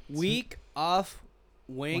Week off,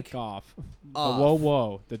 wank wank off. off. The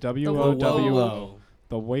whoa. The whoa, WOWO. whoa.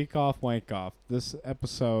 The wake off, wank off. This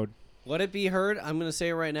episode, Let it be heard. I'm gonna say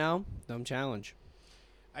it right now. Dumb challenge.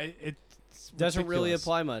 it's Doesn't really ridiculous.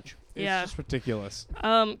 apply much. It's Yeah. just ridiculous.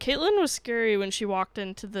 Caitlin was scary when she walked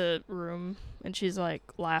into the room and she's like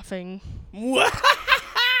laughing.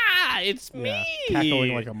 It's me. Yeah.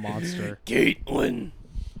 Cackling like a monster. Caitlin.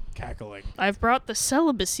 Cackling. I've brought the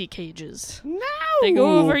celibacy cages. No. They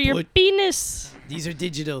go over your But penis. these are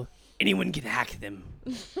digital. Anyone can hack them.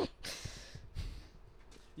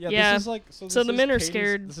 Yeah. This is like So this the is men are Katie's-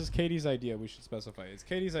 scared. This is Katie's idea. We should specify. It's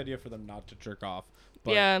Katie's idea for them not to jerk off.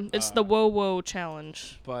 But, Yeah, it's the whoa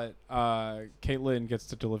challenge. But Caitlin gets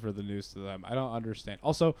to deliver the news to them. I don't understand.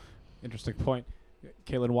 Also, interesting point.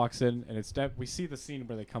 Caitlin walks in, and we see the scene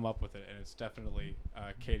where they come up with it, and it's definitely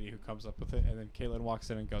Katie who comes up with it. And then Caitlin walks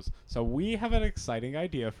in and goes, "So we have an exciting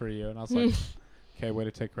idea for you." And I was like, "Okay, way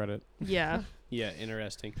to take credit." Yeah. Yeah,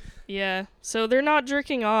 interesting. Yeah. So they're not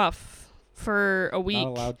jerking off for a week. Not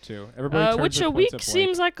allowed to. Everybody turns Which their a points week at Blake.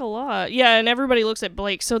 seems like a lot. Yeah, and everybody looks at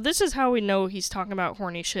Blake. So this is how we know he's talking about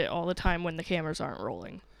horny shit all the time when the cameras aren't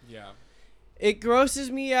rolling. Yeah. It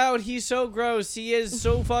grosses me out. He's so gross. He is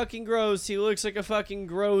so fucking gross. He looks like a fucking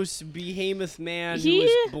gross behemoth man who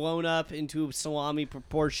was blown up into salami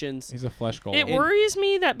proportions. He's a flesh golem. It worries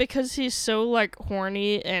me that because he's so like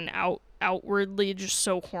horny and outwardly just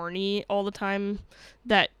so horny all the time,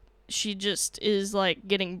 that she just is like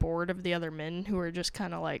getting bored of the other men who are just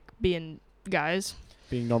kind of like being guys.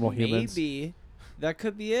 Being normal humans. Maybe that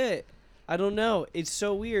could be it. I don't know. It's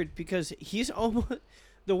so weird because he's almost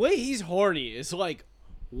the way he's horny is like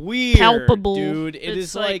weird, Palpable, dude. It it's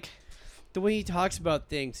is like the way he talks about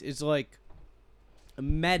things is like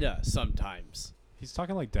meta sometimes. He's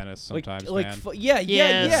talking like Dennis sometimes, like man. yeah.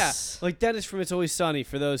 Yes. Like Dennis from It's Always Sunny.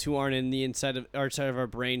 For those who aren't in the inside of our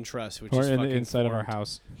brain trust, which or is in fucking the inside of our formed.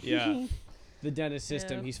 house. Yeah, the Dennis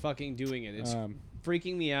system. Yeah. He's fucking doing it. It's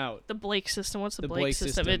freaking me out. The Blake system. What's the, The Blake, Blake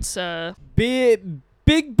system? system. It's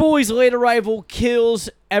Big boy's late arrival kills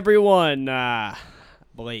everyone.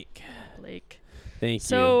 Blake. Thank you.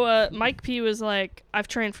 So Mike P was like, I've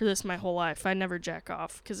trained for this my whole life. I never jack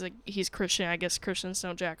off because he's Christian. I guess Christians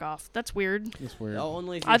don't jack off. That's weird. It's weird.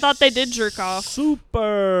 Only if I you're thought they did jerk off.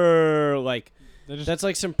 Super like Just, that's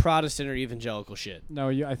like some Protestant or evangelical shit. no,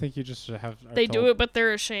 I think you just have. They do it, but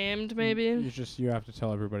they're ashamed. Maybe You have to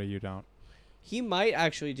tell everybody you don't. He might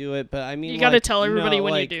actually do it, but I mean, You gotta like, tell everybody no,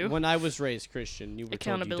 when you like, do. When I was raised Christian, you were told you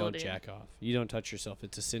don't Accountability. jack off. You don't touch yourself.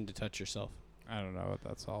 It's a sin to touch yourself. I don't know what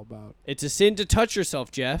that's all about. It's a sin to touch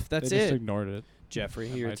yourself, Jeff. That's they just it. ignored it. Jeffrey,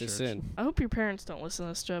 at here my it's a church. sin. I hope your parents don't listen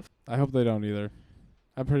to this, Jeff. I hope they don't either.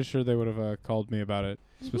 I'm pretty sure they would have called me about it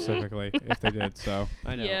specifically if they did. So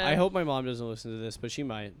I know. Yeah. I hope my mom doesn't listen to this, but she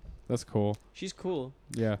might. that's cool. She's cool.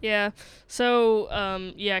 Yeah. Yeah. So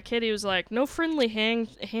Katie was like, no friendly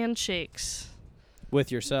handshakes With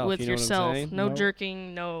yourself. with you know yourself. What I'm saying? No No.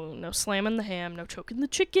 jerking. No slamming the ham. No choking the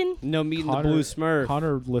chicken. No meeting the Connor- blue Smurf.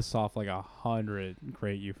 Connor lists off like 100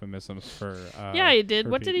 great euphemisms for. Yeah, he did.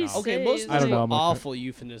 for What did he beating off. say? Okay, most of I those don't were know, awful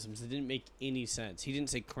euphemisms. They didn't make any sense. He didn't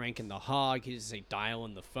say cranking the hog. He didn't say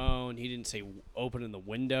dialing the phone. He didn't say opening the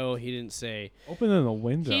window. He didn't say Opening the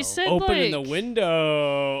window. He said opening like, the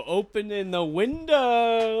window. Opening the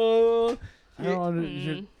window. I don't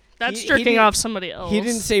under- that's he jerking didn't- off somebody else. He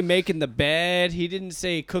didn't say making the bed. He didn't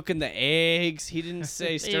say cooking the eggs. He didn't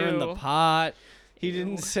say stirring the Ew. pot. He Ew.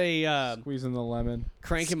 didn't say Squeezing the lemon.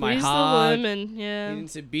 cranking Squeeze my the hog. lemon. He Yeah.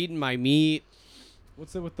 didn't say beating my meat.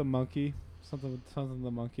 What's it with the monkey? Something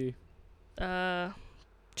the monkey.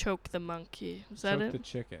 Choke the monkey. Is that Choke it? the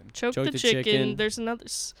chicken. Choke Choke the the chicken. chicken. There's another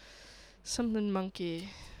something monkey.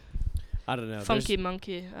 I don't know. Funky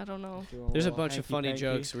monkey. I don't know. There's a bunch of funny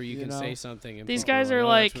jokes where you can know? say something. And These people guys like, are "Oh,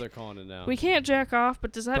 like, that's what they're calling it now. We can't jack off,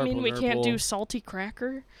 but does that mean Purple we can't do nurple. salty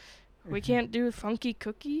cracker? We can't do funky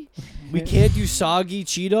cookie? We can't do soggy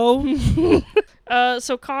Cheeto.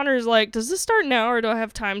 So Connor's like, does this start now or do I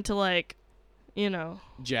have time to like,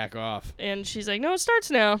 Jack off. And she's like, no, it starts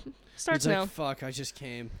now. Starts He's now. like, fuck, I just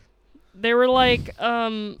came. They were like,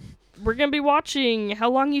 we're gonna be watching how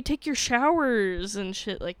long you take your showers and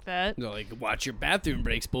shit like that. They're like, watch your bathroom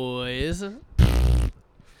breaks, boys.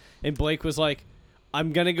 And Blake was like,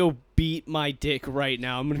 I'm gonna go beat my dick right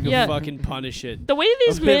now. I'm gonna go Yeah. fucking punish it. The way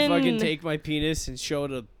these I'm gonna men, fucking take my penis and show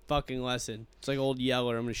it a fucking lesson. It's like old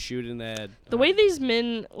Yeller. I'm gonna shoot it in the head. the way these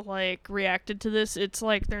men like reacted to this, it's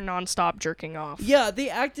like they're nonstop jerking off. Yeah, they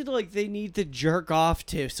acted like they need to jerk off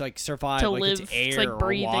to like survive, To like live, it's air it's like or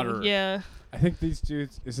breathing. water. Yeah, I think these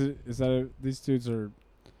dudes these dudes are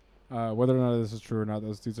whether or not this is true or not,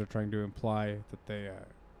 those dudes are trying to imply that they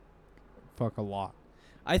fuck a lot.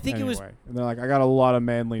 I think anyway. it was. And they're like, I got a lot of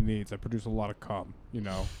manly needs. I produce a lot of cum.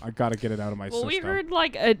 I got to get it out of my well, system. we heard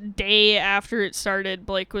like a day after it started,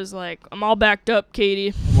 Blake was like, "I'm all backed up,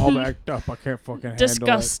 Katie." I'm all backed up. I can't fucking handle it.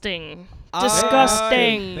 Disgusting. I-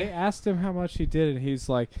 Disgusting. They asked him how much he did, and he's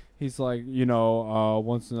like,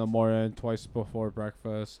 once in the morning, twice before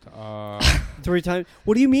breakfast. 3 times.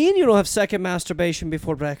 What do you mean you don't have second masturbation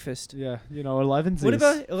before breakfast? Yeah, 11. What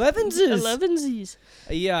about 11s? 11sies.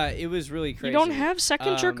 Yeah, it was really crazy. You don't have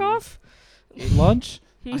second jerk off? lunch,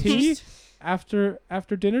 I tea, just- after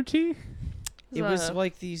dinner tea? It was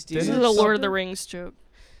like these This dudes. is a Lord of supper? the Rings joke.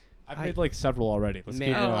 I've made like several already. Let's keep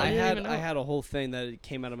Man, Oh, going. I didn't even I know. had a whole thing that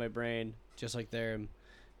came out of my brain just like there,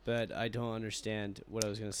 but I don't understand what I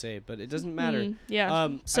was gonna say. But it doesn't matter. Yeah.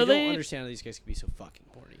 So I they, don't understand how these guys can be so fucking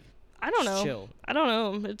horny. I don't Just know. Chill. I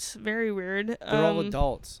don't know. It's very weird. They're all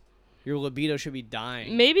adults. Your libido should be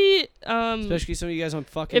dying. Maybe Especially some of you guys on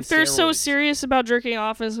fucking if they're so steroids. serious about jerking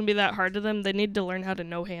off and it's gonna be that hard to them, they need to learn how to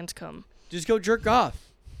no hands come. Just go jerk off.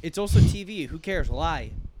 It's also TV. Who cares?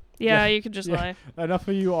 Lie. Yeah, Yeah. you could just Yeah. lie. Enough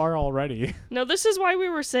of you are already. No, this is why we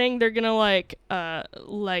were saying they're gonna like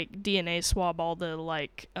DNA swab all the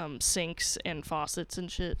sinks and faucets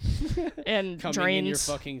and shit and Coming drains. in your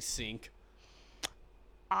fucking sink.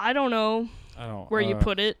 I don't know I don't. where you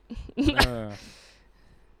put it. uh,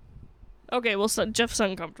 Okay, Jeff's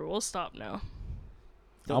uncomfortable. We'll stop now.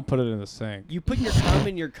 I'll put it in the sink. You put your cum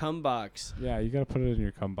in your cum box Yeah, you gotta put it in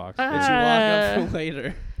your cum box. that you lock up for later.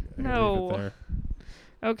 Leave it No. there.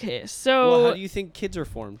 Okay, so Well, how do you think kids are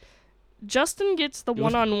formed? Justin gets the It was-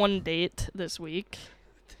 one-on-one date this week.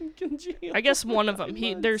 I guess one of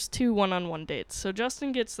them. There's 2 one-on-one dates. So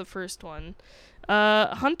Justin gets the first one.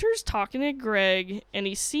 Hunter's talking to Greg, and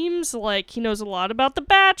he seems like he knows a lot about The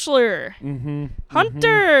Bachelor. Mm-hmm.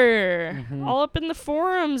 Hunter! Mhm. All up in the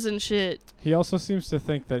forums and shit. He also seems to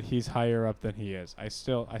think that he's higher up than he is. I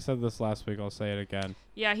said this last week. I'll say it again.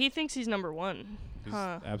 Yeah, he thinks he's number 1. He's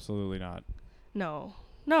Huh. absolutely not. No,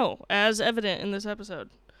 as evident in this episode.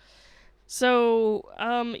 So,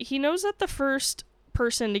 he knows that the first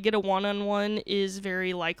person to get a one-on-one is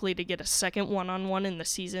very likely to get a second one-on-one in the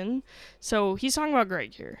season. So he's talking about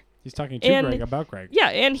Greg here. He's talking to And- Greg about Greg. Yeah,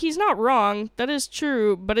 and he's not wrong. That is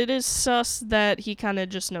true, but it is sus that he kind of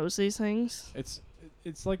just knows these things.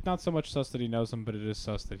 It's like not so much sus that he knows them, but it is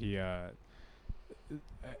sus that he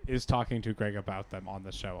is talking to Greg about them on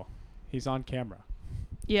the show. He's on camera.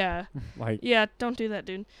 Yeah. Like, Yeah, don't do that,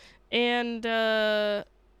 dude. And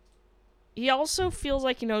he also feels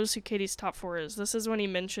like he knows who Katie's top 4 is. This is when he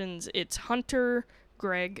mentions it's Hunter,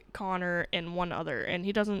 Greg, Connor, and one other, and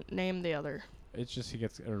he doesn't name the other. it's just he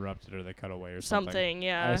gets interrupted or they cut away or something. Something,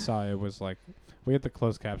 yeah. I saw it was like we had the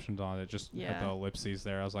closed captions on. It just Yeah. had the ellipses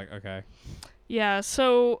there. I was like, okay. Yeah,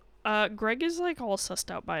 so Greg is like all sussed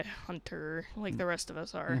out by Hunter, like the rest of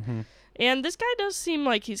us are. Mm-hmm. And this guy does seem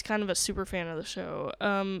like he's kind of a super fan of the show.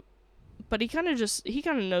 But he kind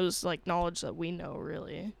of knows like knowledge that we know,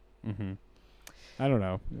 really. Mm-hmm. I don't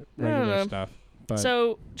know. I don't Regular know. stuff. But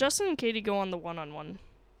So Justin and Katie go on the one-on-one.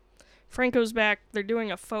 Franco's back. They're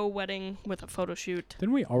doing a faux wedding with a photo shoot.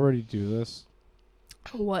 didn't we already do this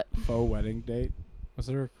What? faux wedding date? Was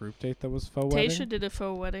there a group date that was faux Tasha wedding? did a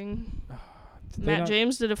faux wedding. Did they Matt not-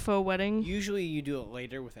 James did a faux wedding. Usually you do it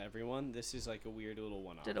later with everyone. This is like a weird little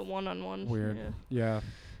one-off. Did a one-on-one. Weird. Yeah. Yeah.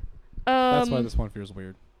 That's why Um, this one feels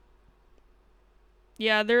weird.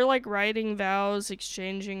 Yeah, they're like writing vows,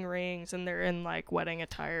 exchanging rings, and they're in like wedding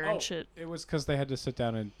attire Oh, and shit. It was because they had to sit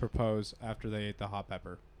down and propose after they ate the hot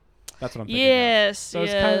pepper. That's what I'm thinking. Yes, So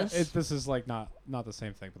yes. it's this is like not the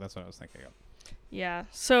same thing, but that's what I was thinking of. Yeah.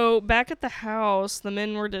 So back at the house, the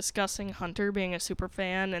men were discussing Hunter being a super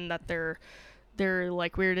fan and that they're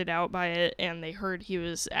like weirded out by it, and they heard he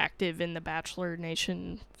was active in the Bachelor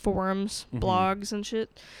Nation forums, Mhm. blogs and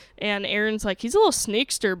shit. And Aaron's like, he's a little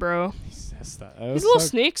sneakster, bro. He says that. He's a little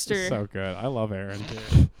sneakster. So good. I love Aaron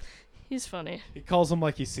too. He's funny. He calls him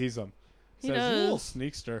like he sees him. He Says, "You little does.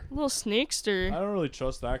 sneakster. A little sneakster. I don't really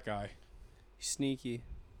trust that guy." Sneaky.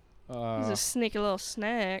 He's a sneaky little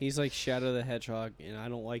snack. He's like Shadow the Hedgehog, and I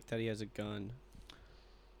don't like that he has a gun.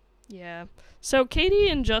 Yeah. So Katie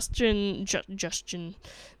and Justin,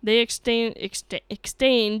 they exchange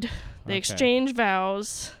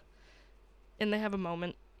vows, and they have a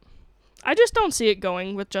moment. I just don't see it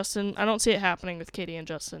going with Justin. I don't see it happening with Katie and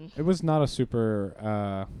Justin. It was not a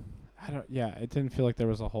super. It didn't feel like there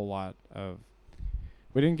was a whole lot of.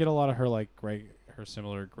 We didn't get a lot of her her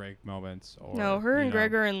similar Greg moments. Or, No, her you and know,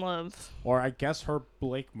 Greg are in love. Or I guess her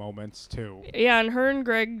Blake moments too. Yeah, and her and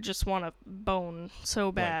Greg just want to bone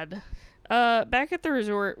so bad. Back at the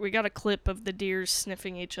resort, we got a clip of the deers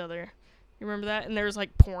sniffing each other. You remember that? And there was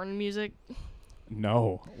like porn music.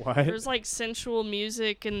 No, what? There's like sensual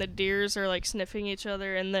music, and the deers are like sniffing each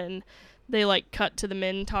other, and then they like cut to the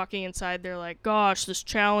men talking inside. They're like, "Gosh, this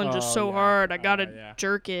challenge is Oh, so yeah. hard. I gotta Yeah.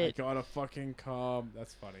 jerk I it." gotta fucking come.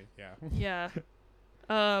 That's funny. Yeah. Yeah.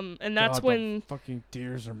 And that's God, when the fucking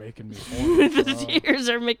deers are making me horny. the bro. deers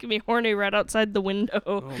are making me horny right outside the window.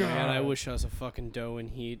 Oh man, I God. wish I was a fucking doe in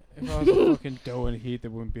heat. If I was a fucking doe in heat, they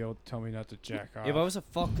wouldn't be able to tell me not to jack off. If I was a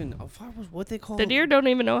fucking, if I was what they call The deer don't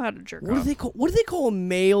even know how to jerk What do off. they call? What do they call a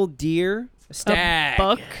male deer? A stag. A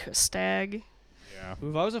buck, a stag. Yeah. If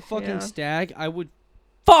I was a fucking Yeah. stag, I would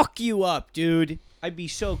fuck you up, dude. I'd be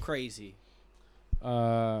so crazy.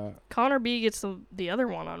 Connor B gets the other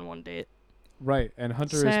one-on-one date. Right, and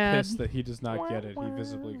Hunter Sad. is pissed that he does not get it. He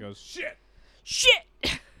visibly goes, "Shit."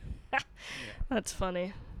 Shit. That's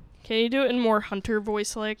funny. Can you do it in more Hunter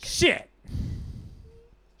voice like? Shit.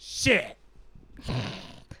 Shit.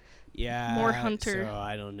 Yeah. More Hunter. So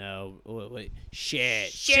I don't know. Wait.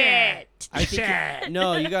 Shit. Shit. I think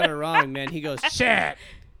no, you got it wrong, man. He goes, Shit.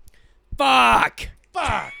 fuck.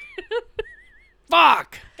 Fuck.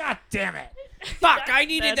 Fuck. God damn it. Fuck. I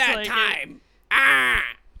needed That's that like it. time. Ah.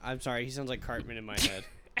 I'm sorry. He sounds like Cartman in my head.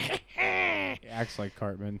 He acts like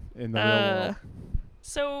Cartman in the real world.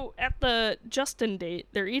 So at the Justin date,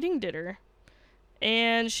 they're eating dinner,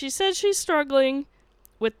 and she says she's struggling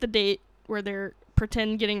with the date where they're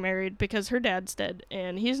pretend getting married because her dad's dead,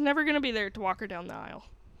 and he's never going to be there to walk her down the aisle.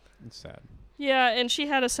 It's sad. Yeah, and she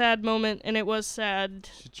had a sad moment, and it was sad.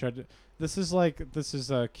 She tried to. This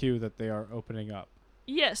is a cue that they are opening up.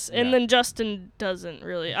 Yes, Yeah. and then Justin doesn't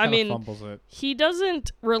really. He I kinda mean, fumbles it. he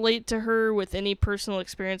doesn't relate to her with any personal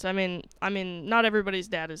experience. I mean, not everybody's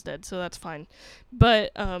dad is dead, so that's fine.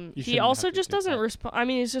 But he shouldn't also have to just do doesn't that. respond. I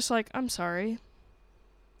mean, he's just like, I'm sorry.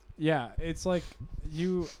 Yeah, it's like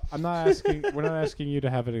I'm not asking. We're not asking you to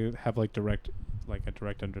have a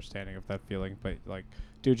direct understanding of that feeling, but like,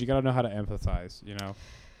 dude, you gotta know how to empathize. You know.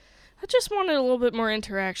 I just wanted a little bit more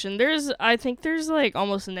interaction. I think there's like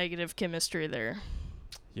almost a negative chemistry there.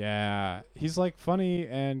 Yeah, he's like funny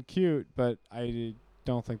and cute, but I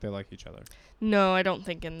don't think they like each other. No, I don't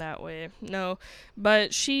think in that way. No.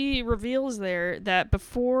 But she reveals there that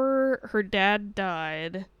before her dad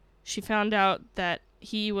died, she found out that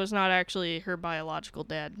he was not actually her biological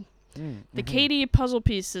dad. The Katie puzzle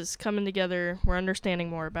pieces coming together. We're understanding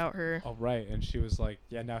more about her. Oh, right. And she was like,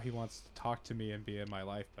 yeah, now he wants to talk to me and be in my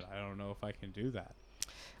life, but I don't know if I can do that.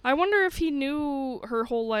 I wonder if he knew her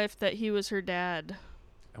whole life that he was her dad.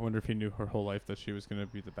 I wonder if he knew her whole life that she was going to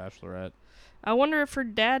be the Bachelorette. I wonder if her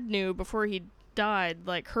dad knew before he died,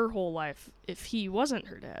 like her whole life, if he wasn't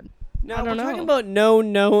her dad. Now, I don't we're know. talking about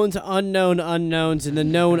known knowns, unknown unknowns, and the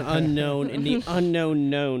known unknown, and the unknown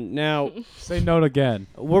known. Now, Say note again.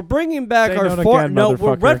 we're bringing back Say our known again, No,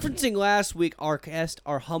 we're motherfucker. referencing last week our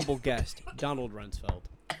humble guest, Donald Rumsfeld,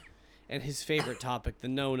 and his favorite topic, the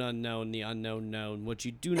known unknown, the unknown known. What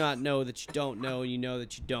you do not know that you don't know, and you know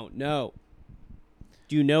that you don't know.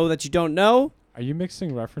 Do you know that you don't know? Are you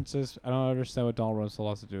mixing references? I don't understand what Donald Rumsfeld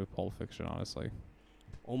has to do with Pulp Fiction, honestly.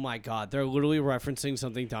 Oh my God, they're literally referencing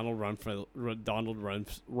something Donald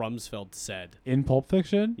Rumsfeld said. In Pulp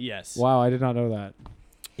Fiction? Yes. Wow, I did not know that.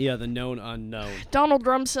 Yeah, the known unknown. Donald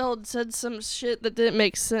Rumsfeld said some shit that didn't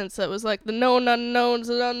make sense. That was like the known unknowns,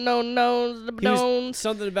 the unknown knowns, the He was knowns.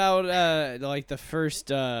 something about like the first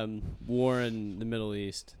war in the Middle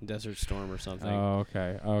East, Desert Storm or something. Oh,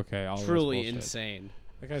 okay. Okay. All Truly this bullshit. insane.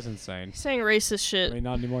 That guy's insane. Saying racist shit. I mean,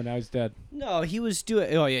 not anymore. Now he's dead. No, he was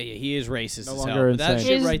doing. Oh yeah, he is racist No as longer hell. But that insane.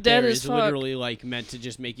 shit He's right dead there as is fuck. literally like meant to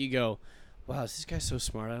just make you go, "Wow, is this guy so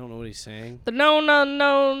smart? I don't know what he's saying." The known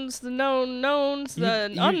unknowns, the known knowns,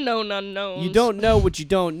 the You- unknown unknowns. You don't know what you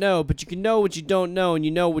don't know, but you can know what you don't know, and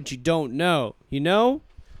you know what you don't know. You know?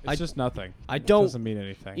 It's just nothing. I It don't. doesn't mean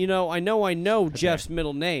anything. You know, I know Okay. Jeff's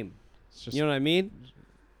middle name. It's just, You know what I mean?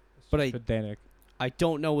 But I pedantic.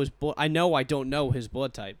 don't know his blood. I know I don't know his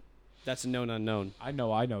blood type. That's a known unknown. I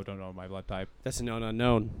know. Don't know my blood type. That's a known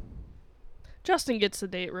unknown. Justin gets the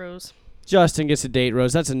date, Rose. Justin gets a date,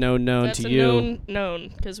 Rose. That's a known known That's to a you.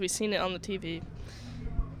 known, because we've seen it on the TV.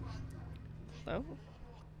 Oh.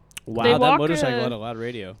 Wow, They that walk, motorcycle had a loud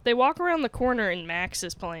radio. They walk around the corner and Max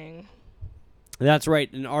is playing. That's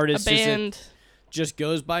right. An A artist band. just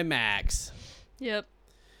goes by Max. Yep.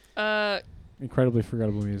 Incredibly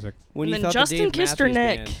forgettable music. When And you then thought Justin the Dave kissed her Matthews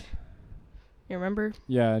neck. Band. You remember?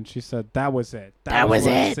 Yeah, and she said that was it. That was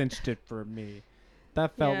what it. cinched it for me.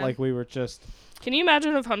 That felt Yeah. like we were just. Can you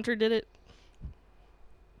imagine if Hunter did it?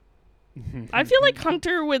 I feel like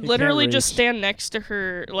Hunter would He literally can't just reach. stand next to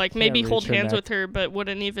her, like Can't maybe hold reach her hands neck. with her, but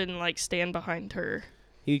wouldn't even like stand behind her.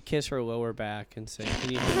 He'd kiss her lower back and say,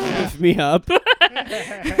 "Can you lift me up?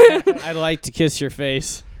 I'd like to kiss your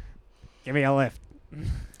face." Give me a lift.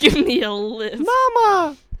 Give me a lift.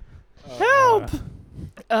 Mama, help!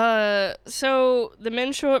 So the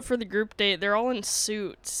men show up for the group date. They're all in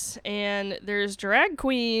suits, and there's drag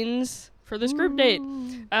queens for this group date.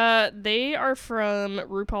 They are from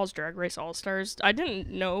RuPaul's Drag Race All Stars. I didn't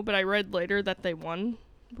know, but I read later that they won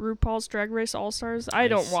RuPaul's Drag Race All Stars. I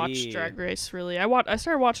don't watch see. Drag Race really. I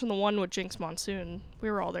started watching the one with Jinx Monsoon. We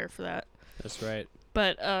were all there for that. That's right.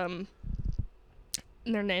 But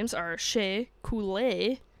their names are Shea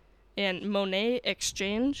Coulee and Monet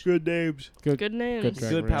Exchange. Good names. Good names. Good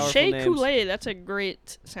drag Good race. powerful Shea names. Coulee, that's a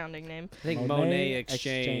great sounding name. I think Monet Monet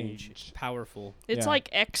Exchange. Exchange. Powerful. It's Yeah. like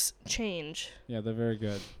Exchange. Yeah, they're very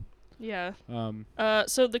good. Yeah. Um,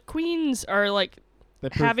 So the queens are like they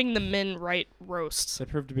prove, having the men write roasts. they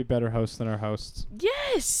prove to be better hosts than our hosts.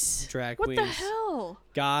 Yes. Drag What queens. the hell?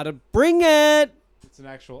 Gotta bring it. It's an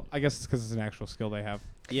actual. I guess it's because it's an actual skill they have.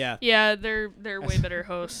 Yeah. Yeah, they're way better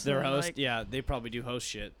hosts. Their than, host. like- Yeah, they probably do host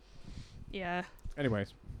shit. yeah.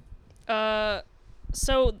 Anyways,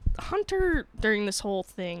 So Hunter during this whole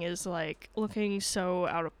thing is like looking so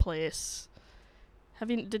out of place.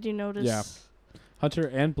 Did you notice? Yeah. Hunter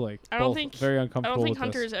and Blake. I don't both think- very I uncomfortable. don't think with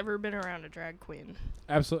Hunter's this. ever been around a drag queen.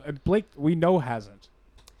 Absolutely. Blake, we know hasn't.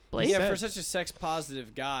 Blake? Yeah, said. for such a sex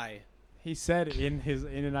positive guy, He said in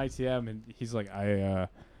an ITM, and he's like,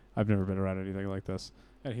 I've never been around anything like this.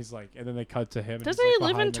 And he's like, and then they cut to him. And Doesn't he's, he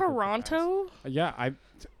like, live in behind the group of guys. Toronto? Yeah,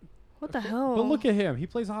 What the hell? But look at him. He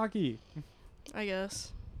plays hockey. I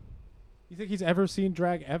guess. You think he's ever seen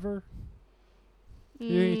drag ever? You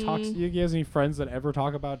think he talks? You think he has any friends that ever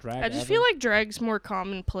talk about drag? I just ever? feel like drag's more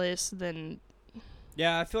commonplace than.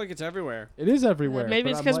 Yeah, I feel like it's everywhere. It is everywhere. Maybe but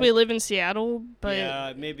it's I'm because like, we live in Seattle, but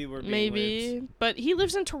yeah, maybe we're being maybe. libs. But he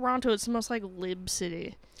lives in Toronto. It's the most like lib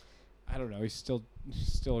city. I don't know. He's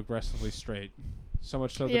still aggressively straight. So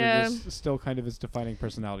much so that Yeah. it is still kind of his defining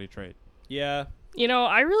personality trait. Yeah. You know,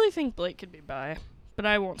 I really think Blake could be bi, but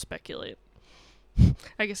I won't speculate.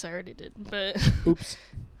 I guess I already did, but Oops.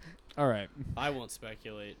 All right. I won't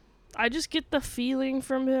speculate. I just get the feeling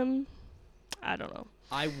from him. I don't know.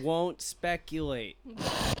 I won't speculate.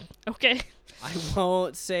 Okay. I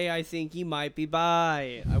won't say I think he might be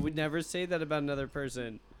bi. I would never say that about another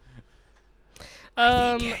person.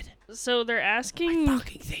 So they're asking. I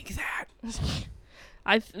fucking think that.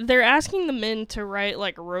 They're asking the men to write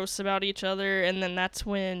like roasts about each other, and then that's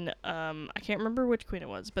when I can't remember which queen it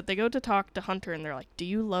was, but they go to talk to Hunter, and they're like, "Do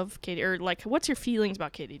you love Katie?" Or like, "What's your feelings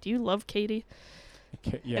about Katie? Do you love Katie?"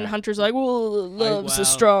 Okay, yeah. And Hunter's like, "Well, love's a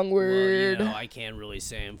strong word." Well, I can't really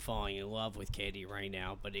say I'm falling in love with Katie right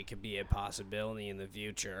now, but it could be a possibility in the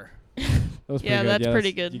future. That was Yeah, pretty good. that's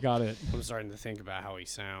pretty good. You got it. I'm starting to think about how he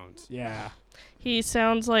sounds. Yeah. He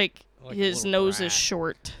sounds like Like a his little nose brat. is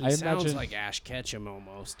short. He I sounds imagine- like Ash Ketchum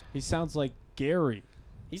almost. He sounds like Gary.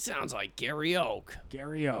 He sounds like Gary Oak.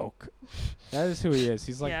 Gary Oak. That is who he is.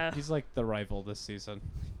 He's like Yeah. he's like the rival this season.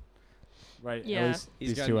 Right. Yeah. At least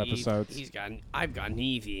these two episodes. I've got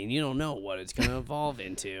Nevy, and you don't know what it's gonna evolve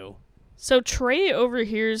into. So Trey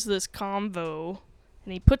overhears this convo,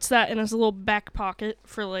 and he puts that in his little back pocket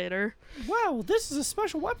for later. Wow, this is a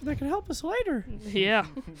special weapon that can help us later. Yeah.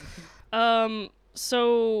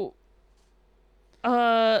 So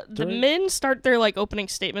the During- men start their like opening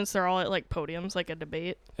statements. They're all at like podiums, like a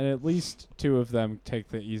debate. And at least two of them take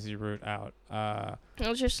the easy route out. It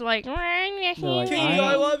was just like, like, Katie,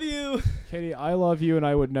 I I love you. Katie, I love you, and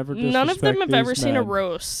I would never disrespect none of them have these ever seen a men.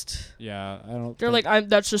 roast. Yeah, I don't. They're think- like,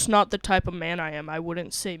 that's just not the type of man I am. I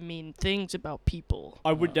wouldn't say mean things about people.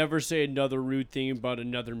 I would never say another rude thing about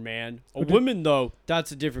another man. A Who did- woman, though,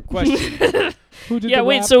 that's a different question. Who did Yeah, the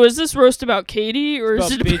wait. rap? So is this roast about Katie or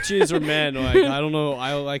About is it bitches or men? Like, I don't know.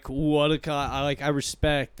 I like what a I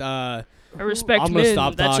respect. I respect I'm gonna men.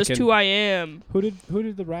 stop That's just talking. who I am. Who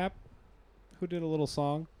did the rap? Who did a little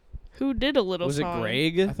song? Who did a little Was it song? I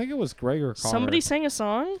Greg? think it was Greg or Connor. Somebody sang a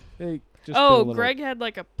song? They just did a Oh, little- Greg had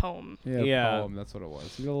like a poem. Yeah, Yeah. poem. That's what it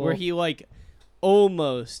was. He did a Where little- he like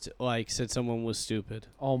almost like said someone was stupid.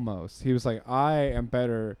 almost. He was like, "I am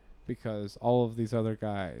better because all of these other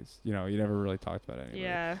guys." You know, you never really talked about anybody.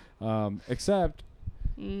 Yeah. Except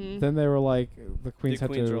Mm. then they were like, the queens The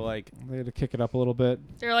had queens to. were like, They had to kick it up a little bit.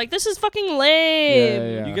 They're like, this is fucking lame.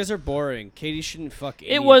 Yeah. "You guys are boring. Katie shouldn't fuck."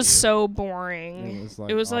 any It of was you." so boring.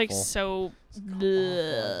 It was like like awful. so. Awful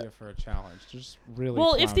bleh. idea for a challenge. Just really.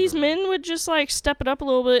 Well, if these floundering. men would just like step it up a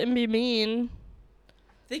little bit and be mean,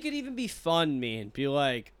 They could even be fun, man. Be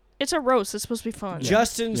like, it's a roast. It's supposed to be fun.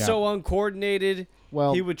 Justin's Yeah. so uncoordinated,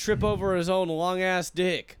 Well, he would trip over his own long ass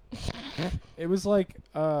dick. it was like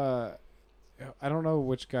I don't know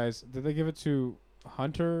which guys did they give it to,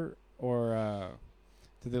 Hunter or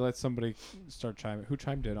did they let somebody start chiming? Who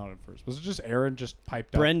chimed in on it first? Was it just Aaron just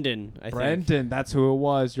piped up? Brendan, I think. Brendan, that's who it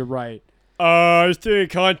was. You're right. I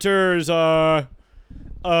think Hunter's I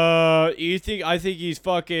think he's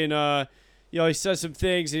fucking he says some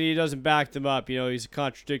things and he doesn't back them up. He's a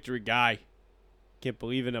contradictory guy. Can't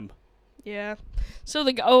believe in him. Yeah. So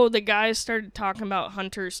the guys started talking about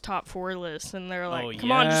Hunter's top 4 list, and they're like,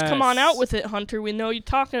 "Come on, just come on yes. out with it, Hunter. We know you're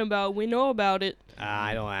talking about. We know about it."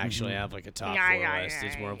 I don't actually have like a top Yeah, 4 yeah, list.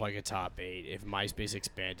 It's yeah. more of like a top 8. If MySpace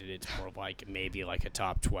expanded, it's more of like maybe like a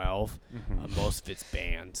top 12. Most of it's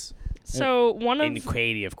bands. So one of And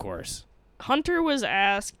Katie, of course. Hunter was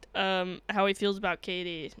asked how he feels about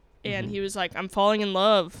Katie, and he was like, "I'm falling in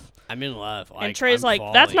love." I'm in love. And Trey's I'm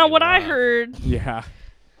like, "That's falling not in what I love." heard." Yeah.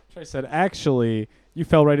 Trey said, "Actually, you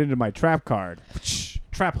fell right into my trap card.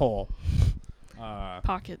 Trap hole.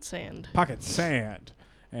 Pocket sand. Pocket sand."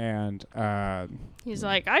 And He's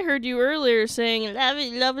like, "I heard you earlier saying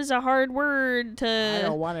love is a hard word I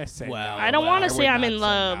don't to. want to say. Well, I don't want to I say would I'm not in say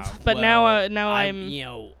love, that. but now I'm."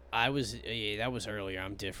 I was. That was earlier.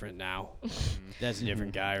 I'm different now. That's a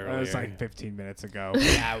different guy earlier. That was like 15 minutes ago.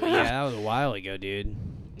 yeah, that was a while ago, dude.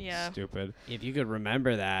 Yeah. Stupid. If you could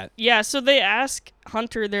remember that. Yeah, so they ask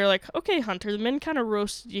Hunter, they're like, "Okay, Hunter, the men kind of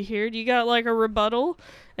roasted you here. Do you got like a rebuttal?"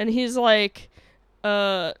 And he's like,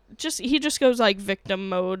 he just goes like victim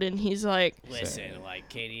mode, and he's like, Listen, like,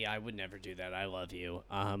 Katie, I would never do that. I love you.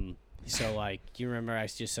 So, like, you remember I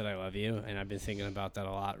just said I love you, and I've been thinking about that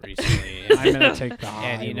a lot recently. I'm gonna take the high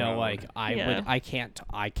And you know, road. like, Yeah. I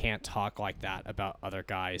can't talk like that about other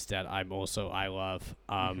guys that I love.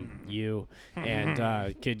 You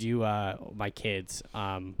and could you my kids.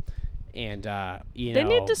 And you they know,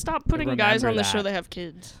 need to stop putting guys on remember the show that. that have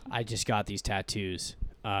kids. I just got these tattoos,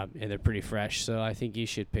 and they're pretty fresh. So I think you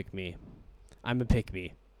should pick me. I'm a pick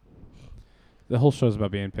me. The whole show's about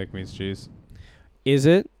being pick-me's, jeez. Is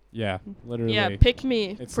it? Yeah, literally. Yeah, pick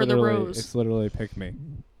me It's for the literally- rose. It's literally pick me.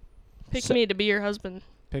 Pick me to be your husband.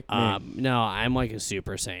 Pick me. No, I'm like a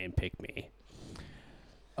Super Saiyan. Pick me.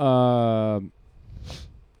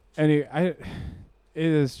 It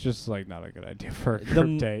is just like not a good idea for a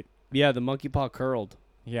group date. Yeah, the monkey paw curled.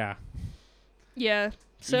 Yeah. Yeah.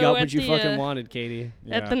 So You got at what you the, fucking wanted, Katie.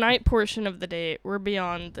 at the night portion of the date, we're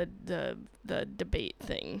beyond the debate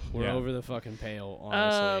thing. We're Yeah. over the fucking pale,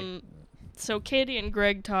 honestly. So Katie and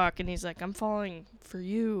Greg talk, and he's like, "I'm falling for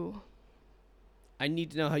you," I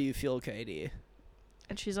need to know how you feel, Katie.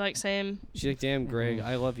 and she's like, "Same." She's like, damn, Greg, Mhm.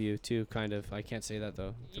 I love you too, kind of. I can't say that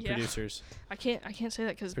though. The Yeah. producers. I can't say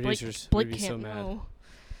that because Producers Blake would be can't so mad. know.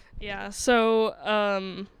 Yeah. So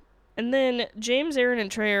and then James, Aaron, and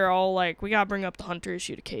Trey are all like, "We gotta bring up the Hunter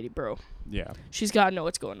issue to Katie, bro. Yeah. She's gotta know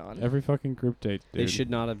what's going on." Every fucking group date, dude. They should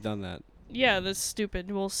not have done that. Yeah, that's stupid.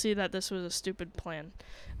 We'll see that this was a stupid plan.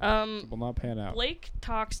 Will not pan out. Blake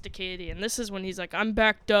talks to Katie, and this is when he's like, "I'm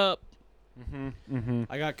backed up.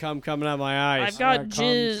 I got cum coming out my eyes. I've got cum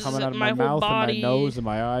jizz coming out of my my whole mouth body. and my nose and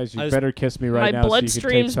my eyes. You I just- better kiss me right My now so you can take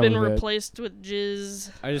bloodstream's some been of it. replaced with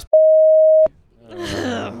jizz." I just.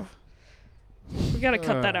 We gotta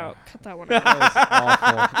cut that out. Cut that one out.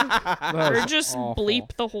 That was awful. Or just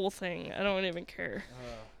bleep the whole thing. I don't even care.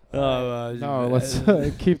 No, let's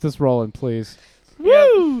keep this rolling, please.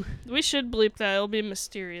 Woo! We should bleep that. It'll be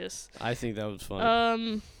mysterious. I think that was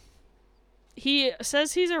fun. He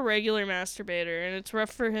says he's a regular masturbator, and it's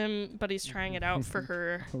rough for him, but he's trying it out for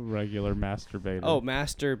her. Regular masturbator. Oh,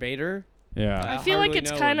 masturbator? Yeah. I feel like hardly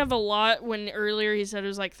it's know kind him. of a lot when earlier he said it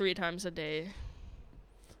was like 3 times a day.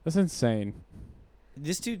 That's insane.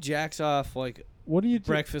 This dude jacks off like What do you do?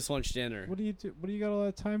 breakfast, lunch, dinner. What do you do? What do you got all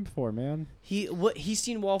that time for, man? He's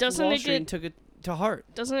seen Wolf of Doesn't Wall it Street get- and took it to heart.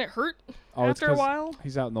 Doesn't it hurt Oh, it's after a 'cause while?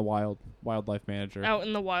 He's out in the wild, wildlife manager. Out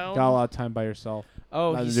in the wild. Got a lot of time by yourself.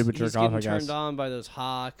 Oh, Nothing to he's, do but he's jerk off, getting I guess. turned on by those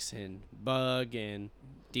hawks and bug and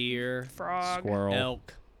deer, Frog. Squirrel.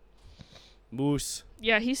 elk, moose,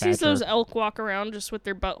 Yeah, he sees Badger. those elk walk around just with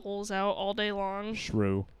their buttholes out all day long.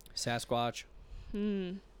 Shrew. Sasquatch.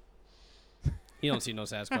 Hmm. You don't see no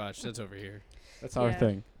Sasquatch. That's over here. That's our Yeah.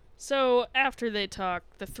 thing. So after they talk,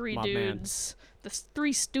 the 3 My man. dudes, the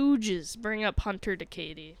 3 stooges, bring up Hunter to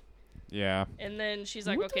Katie. Yeah. And then she's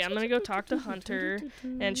like, "Okay, I'm going to go talk to Hunter."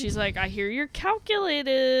 And she's like, "I hear you're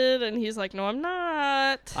calculated." And he's like, "No, I'm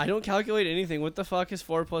not." I don't calculate anything. What the fuck is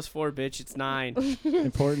 4 plus 4, bitch? It's 9.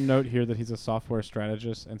 Important note here that he's a software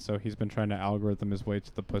strategist, and so he's been trying to algorithm his way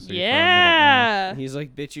to the pussy. Yeah. He's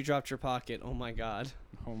like, bitch, you dropped your pocket. Oh my god.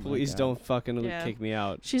 For a minute now. Please don't fucking Yeah. kick me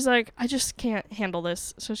out. She's like, "I just can't handle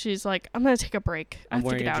this." So she's like, "I'm going to take a break. I I'm have to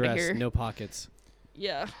wearing get a out of dress, here." no pockets.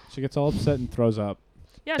 Yeah. She gets all upset and throws up.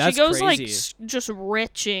 Yeah, That's she goes like crazy. just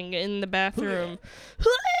retching in the bathroom.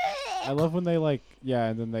 I love when they and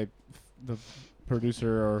then the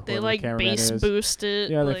producer or They whoever like the cameraman bass is, boost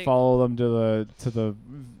it. Yeah, like, they follow them to the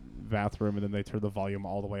bathroom, and then they turn the volume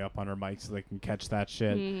all the way up on her mic so they can catch that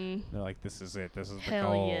shit. They're like, "This is it. This is the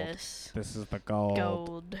Hell gold. yes. This is the gold."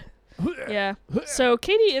 Gold. Yeah. So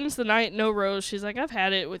Katie ends the night, no rose. She's like, "I've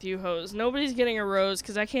had it with you hoes. Nobody's getting a rose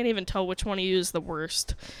because I can't even tell which one of you is the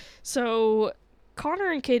worst." So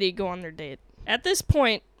Connor and Katie go on their date. At this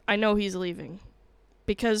point, I know he's leaving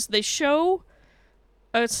because they show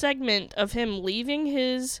a segment of him leaving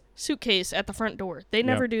his suitcase at the front door. They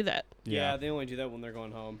never do that. Yeah, they only do that when they're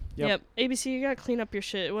going home. Yep. ABC, you gotta clean up your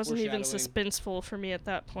shit. It wasn't even Foreshadowing. suspenseful for me at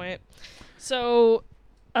that point. So,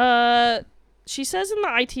 she says in the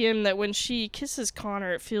ITM that when she kisses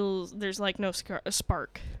Connor, it feels there's like no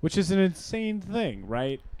spark. Which is an insane thing,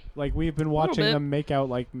 right? Like, we've been watching bit. them make out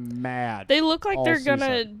like mad. They look like all they're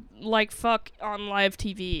gonna season. like fuck on live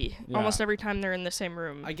TV Yeah. almost every time they're in the same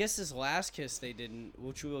room. I guess this last kiss they didn't,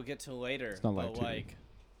 which we will get to later. It's not but live TV. like,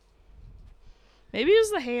 Maybe it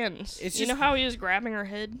was the hands. It's You know just- how he was grabbing her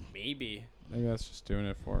head? maybe. Maybe that's just doing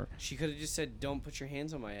it for. She could have just said, don't put your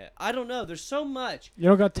hands on my head. I don't know. There's so much. You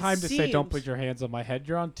don't got It time to say, "Don't seems- put your hands on my head."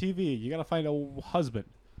 You're on TV. You gotta find a husband.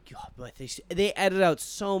 God, but they edit out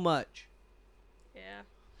so much. Yeah.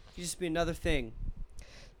 It could just be another thing.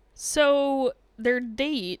 So their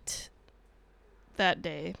date that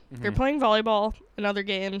day, they're Mhm. playing volleyball and other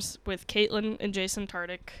games with Caitlin and Jason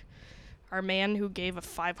Tardik, our man who gave a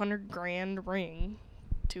 $500,000 ring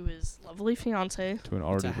to his lovely fiance. To an It's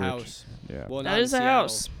already a rich. house. Yeah. Well, not That in is a Seattle.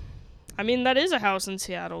 house. I mean, that is a house in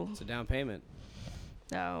Seattle. It's a down payment.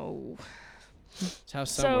 No. It's a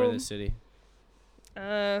house somewhere in So- the city.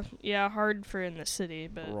 Yeah, hard for in the city,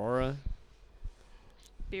 but Aurora.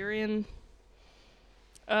 Burien.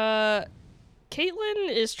 Caitlin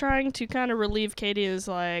is trying to kind of relieve Katie. Is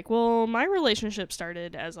like, well, my relationship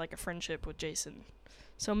started as like a friendship with Jason,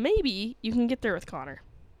 so maybe you can get there with Connor.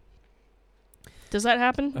 Does that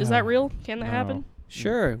happen? Is that real? Can that no. happen?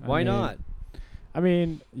 Sure. I Why mean, not? I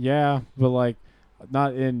mean, yeah, but like,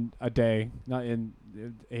 not in a day, not in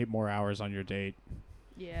 8 more hours on your date.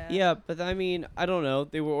 Yeah. Yeah, but I mean, I don't know.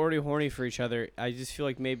 They were already horny for each other. I just feel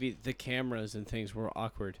like maybe the cameras and things were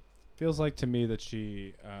awkward. Feels like to me that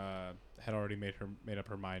she had already made up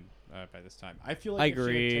her mind by this time. I feel like I if she had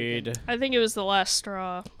agreed. taken- I think it was the last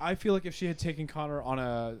straw. I feel like if she had taken Connor on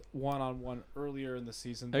a one-on-one earlier in the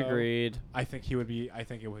season, though, Agreed. I think he would be. I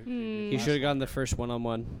think it would. Hmm. He should have gotten the first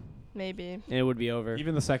one-on-one, Maybe. and it would be over.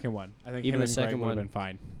 Even the second one. I think Even him the and Greg second would have one. been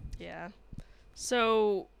fine. Yeah.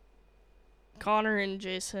 So, Connor and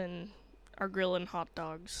Jason are grilling hot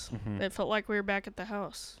dogs. Mhm. It felt like we were back at the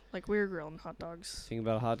house. Like we were grilling hot dogs. Thinking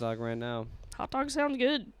about a hot dog right now. Hot dog sounds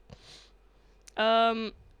good.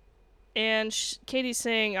 And Katie's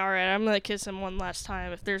saying, "All right, I'm gonna kiss him one last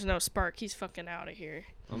time. If there's no spark, he's fucking out of here.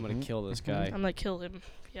 I'm gonna Mhm. kill this Mhm. guy. I'm gonna kill him."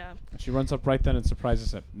 Yeah. She runs up right then and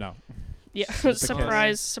surprises him. No. Yeah. Just a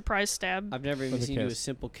kiss. surprise stab. I've never even With a seen you do a kiss.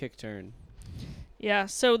 simple kick turn. Yeah.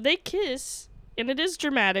 So they kiss, and it is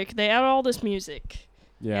dramatic. They add all this music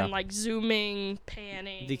Yeah. and like zooming,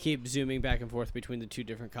 panning. They keep zooming back and forth between the two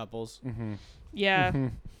different couples. Mm-hmm. Yeah. Mm-hmm.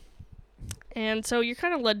 And so you're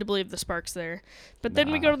kind of led to believe the spark's there. But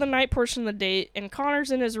then we Nah. go to the night portion of the date, and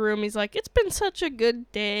Connor's in his room. He's like, "It's been such a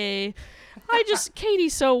good day.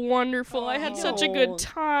 Katie's so wonderful. I had such a Oh, good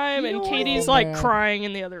time." you And know, I Katie's think- like Man. crying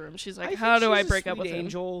in the other room. She's like, think "How do she's I a break up sweet with him?"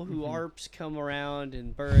 angel who Mhm. ARPs come around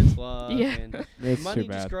and birds love Yeah. and It's money too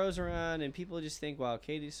just bad. grows around and people just think, wow,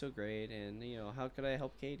 Katie's so great and how could I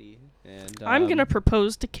help Katie? And I'm going to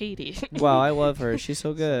propose to Katie. wow, I love her. She's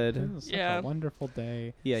so good. This is such Yeah. a wonderful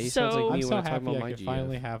day. Yeah, he sounds like So- me I'm when so I talk happy about I my could GF.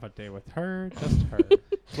 finally have a day with her, just her.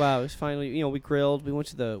 Wow, it's finally we grilled. We went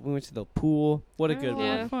to the pool. What a good Yeah, a lot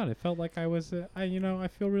Yeah. of fun. It felt like I was, I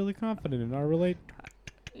feel really confident in our relate.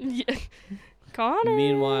 Yeah. Connor.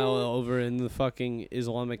 Meanwhile, over in the fucking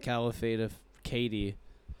Islamic Caliphate of Katie,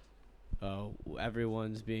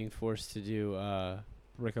 everyone's being forced to do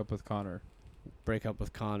Break up with Connor. break up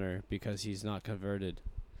with Connor because he's not converted.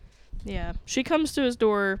 Yeah. She comes to his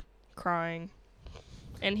door crying.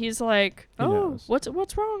 And he's like, He "Oh, knows. what's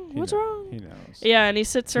wrong? He What's kno- wrong?" He knows. Yeah, and he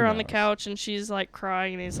sits her He on the knows. couch, and she's like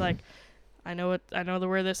crying, and he's like, "I know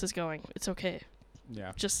where this is going. It's okay.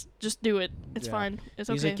 Yeah. Just do it. It's Yeah. fine. It's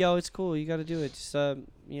He's okay." like, yo, it's cool. You got to do it. Just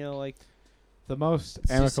like The most Let's just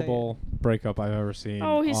say amicable breakup I've ever seen.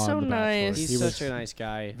 Oh, he's on so The Bachelor. nice. he's He such was a nice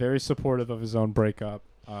guy. very supportive of his own breakup,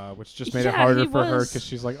 which just made it Yeah, harder he for her was. because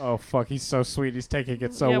she's like, "Oh fuck, he's so sweet. He's taking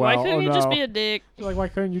it so yeah, well. why couldn't oh he no." just be a dick? She's like, "Why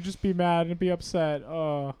couldn't you just be mad and be upset?"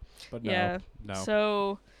 Oh, but no, Yeah. no.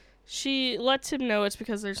 So she lets him know it's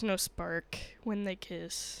because there's no spark when they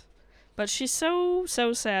kiss. But she's so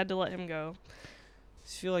sad to let him go. I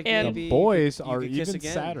just feel like And- maybe the you boys could- you are could kiss even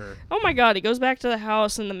again. sadder. Oh my god, he goes back to the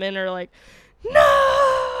house and the men are like,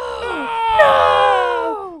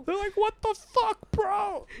 No! They're like, "What the fuck,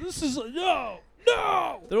 bro? This is no."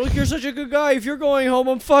 They're like, you're such a good guy. If you're going home,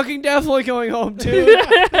 I'm fucking definitely going home too.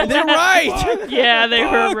 And they're right. Yeah, they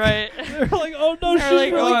were right. They're like, "Oh no, They're she's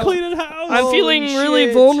like, really "Oh, cleaning house." I'm Holy feeling really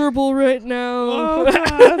shit. vulnerable right now. Oh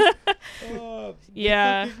god.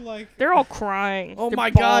 Yeah. fucking, like, They're all crying. Oh They're my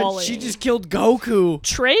god, bawling. she just killed Goku.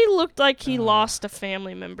 Trey looked like he lost a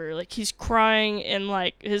family member. Like he's crying and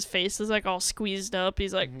like his face is like all squeezed up.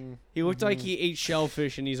 He's like, He looked like he ate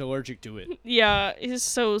shellfish and he's allergic to it. yeah, he's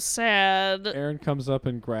so sad. Aaron comes up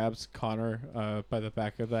and grabs Connor by the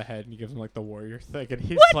back of the head and he gives him like the warrior thing and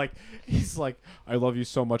he's like, "I love you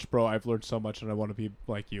so much, bro. I've learned so much and I want to be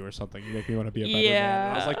like you or something. You make me want to be a better man."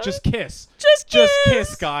 And I was Yeah. like, "Just kiss. Just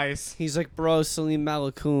kiss, guys." He's like, bro, Salim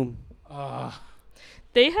Malakum.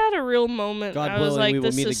 They had a real moment. God I was willing, like, we will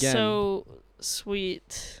this meet is again. so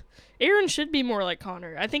sweet. Aaron should be more like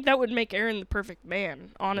Connor. I think that would make Aaron the perfect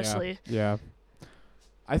man, honestly. Yeah.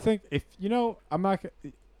 I think if I'm not.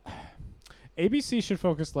 ABC should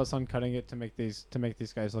focus less on cutting it to make these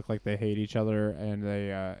guys look like they hate each other and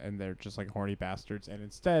they're just like horny bastards, and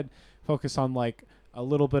instead focus on like a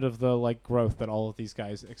little bit of the like growth that all of these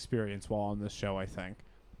guys experience while on this show, I think.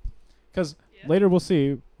 Because later we'll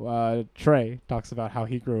see Trey talks about how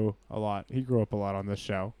he grew a lot. He grew up a lot on this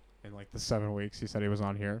show in like the 7 weeks he said he was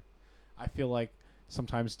on here. I feel like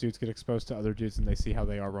sometimes dudes get exposed to other dudes and they see how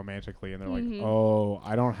they are romantically and they're like, oh,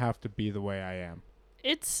 I don't have to be the way I am.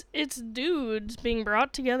 It's dudes being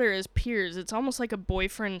brought together as peers. It's almost like a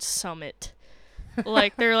boyfriend summit.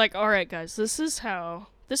 Like, they're like, all right, guys, this is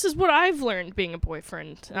what I've learned being a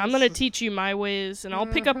boyfriend. I'm going to teach you my ways, and I'll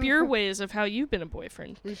pick up your ways of how you've been a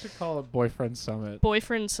boyfriend. We should call it Boyfriend Summit.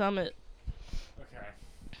 Boyfriend summit. Okay.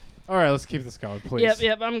 All right, let's keep this going, please.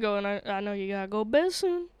 Yep, I'm going. I know you got to go bed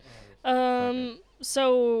soon.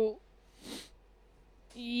 So...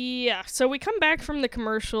 Yeah, so we come back from the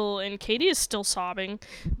commercial, and Katie is still sobbing,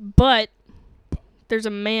 but there's a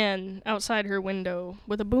man outside her window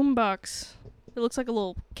with a boombox. It looks like a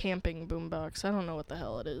little camping boombox. I don't know what the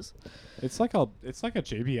hell it is. It's like a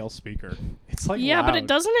JBL speaker. It's like yeah, loud.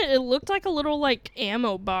 but it looked like a little like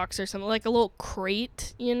ammo box or something, like a little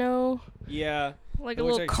crate, you know? Yeah. Like It a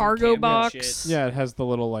looks little like some cargo camping box. shit. Yeah, it has the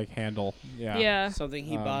little like handle. Yeah. Yeah. Something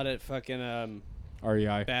he bought at fucking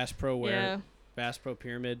REI. Bass Pro Wear. Yeah. Bass Pro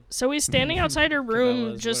Pyramid. So he's standing outside her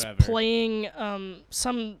room, Cabela's, just whatever. playing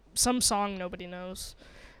some song nobody knows.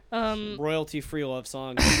 Royalty-free love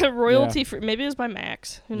song. Royalty free. Maybe it was by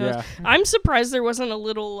Max. Who knows? Yeah. I'm surprised there wasn't a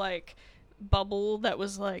little like bubble that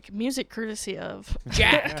was like music courtesy of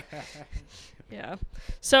Jack. Yeah.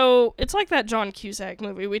 So it's like that John Cusack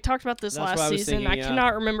movie. We talked about this That's what last I was season. thinking, I yeah.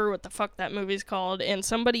 cannot remember what the fuck that movie's called. And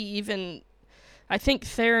somebody even, I think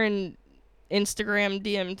Theron Instagram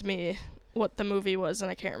DM'd me what the movie was, and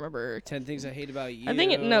I can't remember. 10 Things I Hate About You. I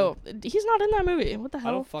think he's not in that movie. What the hell?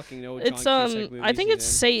 I don't fucking know what It's John Cusack movie I think it's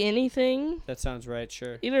he's in. Say Anything. That sounds right,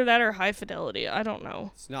 sure. Either that or High Fidelity. I don't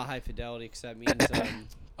know. It's not high fidelity because that means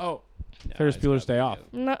Oh, no, Ferris it's Bueller's gotta Day be Off.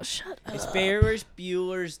 you. No, shut up. It's Ferris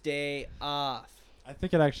Bueller's Day Off. I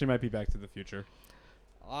think it actually might be Back to the Future.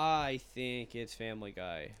 I think it's Family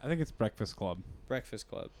Guy. I think it's Breakfast Club. Breakfast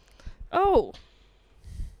Club. Oh,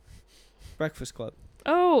 Breakfast Club.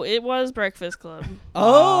 it was Breakfast Club.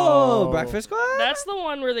 Oh, Breakfast Club? That's the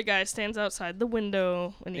one where the guy stands outside the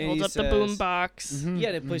window and he And holds he up the says- boom box. Mm-hmm. Yeah,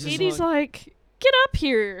 and it plays a Katie's song. like, "Get up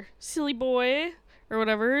here, silly boy," or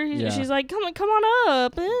whatever. Yeah. She's like, "Come on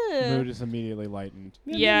up." Mood is immediately lightened.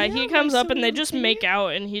 Yeah, he comes like up and they some just little make out,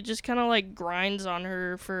 and he just kind of like grinds on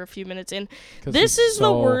her for a few minutes. And 'Cause this he's is the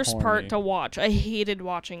so worst horny. part to watch. I hated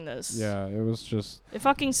watching this. Yeah, it was just... It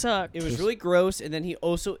fucking sucked. It was really gross, and then he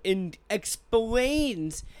also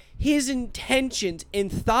explains his intentions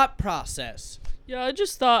and thought process. Yeah, I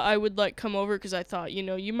just thought I would like come over because I thought,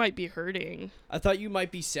 you might be hurting. I thought you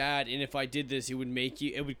might be sad, and if I did this, it would make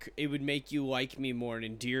you like me more and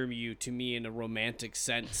endear you to me in a romantic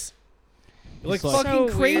sense. Like like- fucking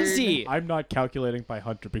So crazy. I'm not calculating by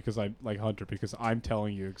Hunter because I'm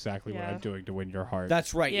telling you exactly what Yeah. I'm doing to win your heart.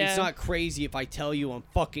 That's right. Yeah. It's not crazy if I tell you I'm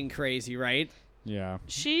fucking crazy, right? yeah.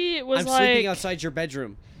 She was I'm like, sleeping outside your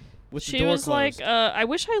bedroom with the she door was closed. like, I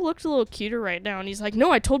wish I looked a little cuter right now. And he's like,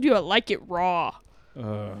 no, I told you I like it raw.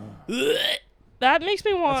 That makes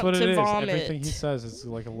me That's want what it to is. vomit. Everything he says is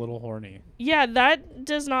like a little horny. Yeah, that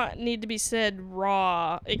does not need to be said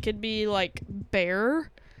raw. It could be like bare.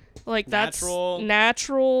 Like Natural. that's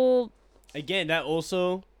natural. Again, that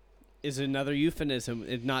also is another euphemism.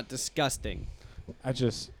 It's not disgusting. I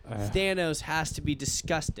just... Thanos has to be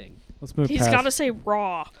disgusting. let's move He's past... got to say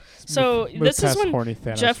raw. So move this is past when horny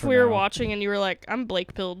Thanos Jeff, for we were now. watching, and you were like, "I'm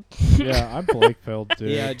Blake pilled." Yeah, I'm Blake pilled, dude.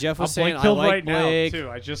 Yeah, Jeff was I'm saying, Blake pilled I like right Blake. now too.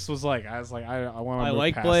 I want to. I move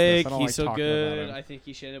like past Blake. This. I don't He's like so talking about good. him. I think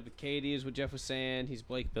he should end up with Katie, is what Jeff was saying. He's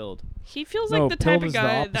Blake build. He feels No, like the type pilled of is the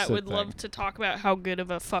guy that opposite would love thing. to talk about how good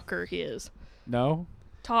of a fucker he is. No.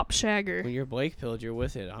 Top shagger. When you're Blake pilled, you're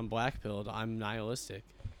with it. I'm black pilled. I'm nihilistic.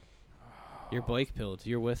 You're Blake pilled.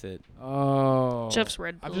 You're with it. Oh. Jeff's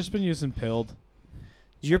red I've pilled. just been using pilled.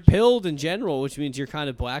 You're pilled in general, which means you're kind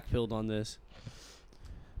of black pilled on this.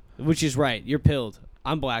 Which is right. You're pilled.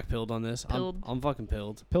 I'm black pilled on this. Pilled. I'm fucking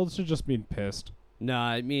pilled. Pilled should just mean pissed.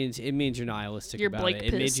 Nah, it means you're nihilistic You're about Blake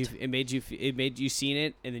it. pissed. It made you seen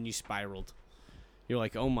it and then you spiraled. You're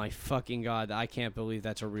like, oh my fucking god, I can't believe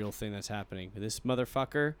that's a real thing that's happening. This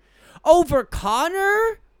motherfucker over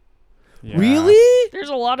Connor? Yeah. Really? There's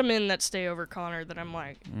a lot of men that stay over Connor that I'm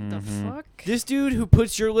like, the Mhm. fuck? This dude who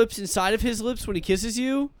puts your lips inside of his lips when he kisses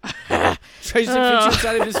you, tries to fit you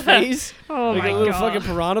inside of his face, Oh like my a little god. fucking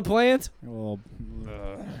piranha plant, Well,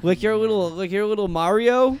 like your little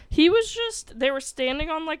Mario. He was just, they were standing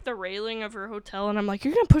on like the railing of her hotel, and I'm like,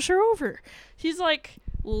 you're gonna push her over. He's like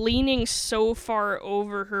leaning so far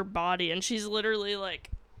over her body, and she's literally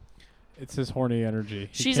like It's his horny energy.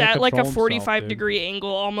 He She's can't at like a control himself, 45-degree angle,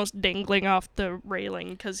 almost dangling off the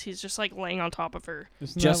railing because he's just like laying on top of her.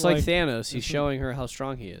 Isn't Just that like Thanos, he's showing her how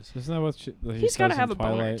strong he is. Isn't that what He's got to says have in a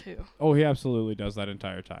boner Twilight? too. Oh, he absolutely does that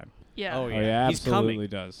entire time. Yeah. Oh, Oh, yeah. yeah, He's absolutely coming.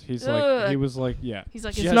 does. He's Ugh. like, he was like, yeah. He's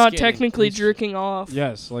like, Just it's not kidding. technically He's- jerking off.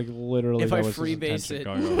 Yes, like literally If that I was his freebase intention it.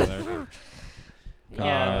 going over there.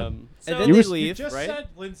 Yeah. and So- then You they was- leave, you just right? said,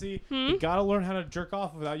 Lindsay, Hmm? you gotta learn how to jerk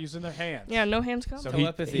off without using their hands. Yeah, no hands come. So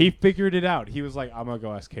Telepathy. he figured it out. He was like, I'm gonna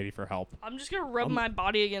go ask Katie for help. I'm just gonna rub my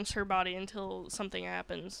body against her body until something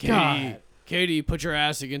happens. Katie, put your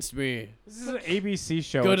ass against me. This is an ABC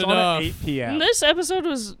show. Good it's enough. on at 8 p.m. This episode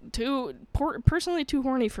was personally too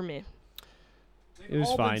horny for me. It was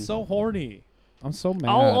all been fine. so horny. I'm so mad.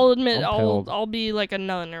 I'll admit I'm I'll pilled. I'll be like a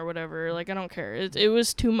nun or whatever. Like I don't care. It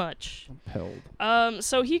was too much. I'm pilled.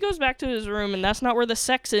 So he goes back to his room, and that's not where the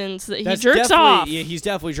sex ends. That he That's jerks definitely- off. Yeah, he's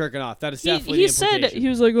definitely jerking off. That is he definitely he the said implication. he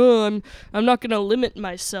was like, oh, I'm not gonna limit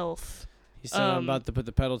myself. He said, I'm about to put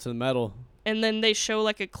the pedal to the metal. And then they show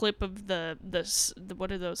like a clip of the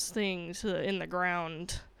what are those things in the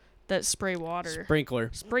ground that spray water.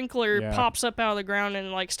 Sprinkler Yeah. pops up out of the ground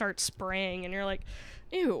and like starts spraying, and you're like,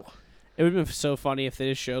 ew. It would have been so funny if they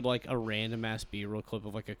just showed like a random ass B-roll clip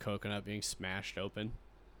of like a coconut being smashed open.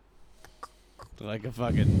 Like a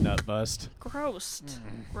fucking nut bust. Gross.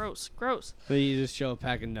 Gross. Then you just show a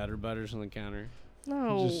pack of Nutter Butters on the counter.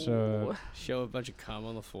 No. Just, Show a bunch of cum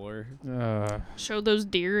on the floor. Show those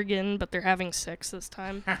deer again, but they're having sex this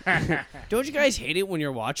time. Don't you guys hate it when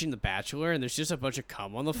you're watching The Bachelor and there's just a bunch of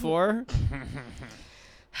cum on the floor?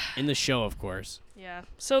 In the show, of course. Yeah.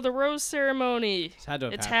 So the rose ceremony. It's had to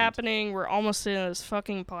have It's happened. happening. We're almost in this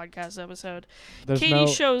fucking podcast episode. There's Katie no.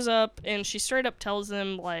 shows up and she straight up tells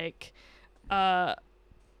them like,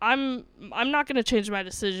 I'm not gonna change my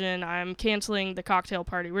decision. I'm canceling the cocktail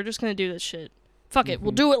party. We're just gonna do this shit. Fuck it.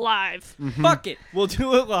 We'll do it live. Fuck it. We'll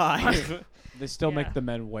do it live. They still Yeah. make the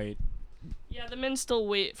men wait. Yeah, the men still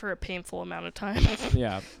wait for a painful amount of time.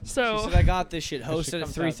 Yeah. She So said, I got this shit. She Hosted at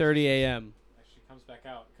comes out. 3:30 a.m. She comes back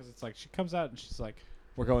out because it's like she comes out and she's like,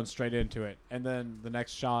 we're going straight into it. And then the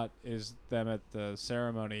next shot is them at the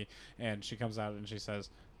ceremony, and she comes out and she says,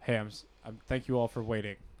 hey, I'm thank you all for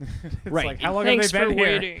waiting. It's Right. like, how long thanks have for they been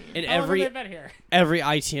here? waiting. And How long have every they been here? every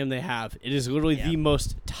ITM they have, it is literally Yeah. the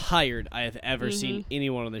most tired I have ever seen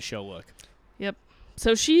anyone on the show look. Yep.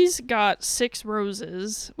 So she's got 6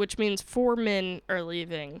 roses, which means 4 men are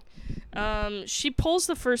leaving. She pulls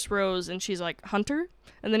the first rose and she's like, Hunter?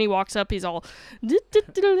 And then he walks up, he's all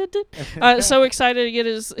so excited to get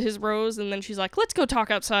his rose, and then she's like, let's go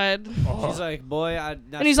talk outside. She's like, boy,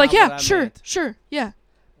 And he's like, yeah, sure, yeah.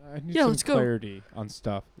 I need Yeah, some let's go. clarity on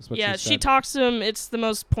stuff. Is what Yeah, she she said. talks to him. It's the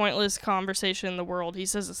most pointless conversation in the world. He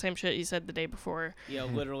says the same shit he said the day before. Yeah,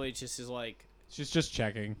 literally just is like, She's just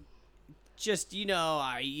checking. just, you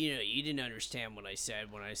didn't understand what I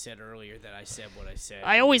said when I said earlier that I said what I said.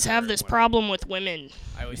 I always have this problem with women.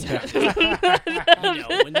 I always have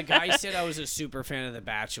when the guy said I was a super fan of The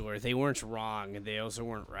Bachelor, they weren't wrong, and they also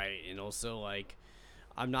weren't right. And also, like,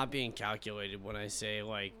 I'm not being calculated when I say,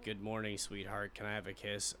 like, good morning, sweetheart, can I have a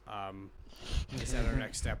kiss? Is that our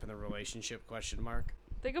next step in the relationship, question mark?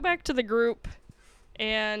 They go back to the group,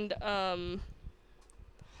 and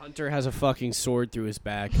Hunter has a fucking sword through his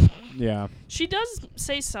back. Yeah. she does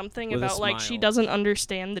say something With a about, like, she smile. doesn't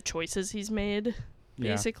understand the choices he's made,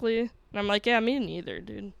 Yeah. basically. And I'm like, yeah, me neither,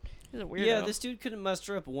 dude. He's a weirdo. Yeah, this dude couldn't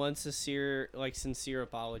muster up one sincere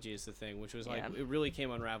apology is the thing, which was, like, Yeah. it really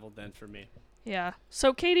came unraveled then for me. Yeah.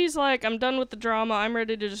 So Katie's like, I'm done with the drama. I'm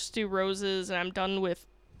ready to just do roses, and I'm done with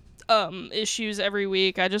issues every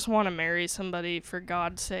week. I just want to marry somebody, for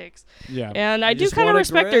God's sakes. Yeah. And I do just kind of wanna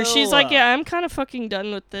respect her. She's like, grill. yeah, I'm kind of fucking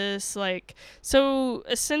done with this. Like, so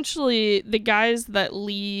essentially, the guys that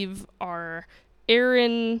leave are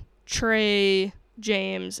Aaron, Trey,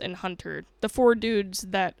 James, and Hunter. The 4 dudes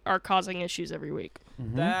that are causing issues every week.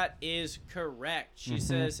 That is correct. She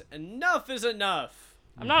says, enough is enough.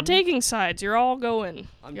 I'm not taking sides. You're all going.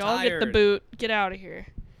 I'm Y'all get the tired. boot. Get out of here.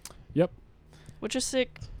 Yep. Which is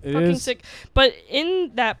sick. It Fucking is. sick. But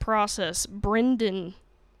in that process, Brendan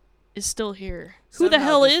is still here. Who the Somehow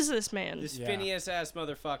hell this- is this man? This Yeah. Phineas ass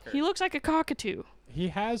motherfucker. He looks like a cockatoo. He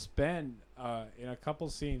has been in a couple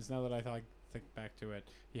scenes. Now that I think back to it,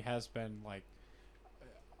 he has been like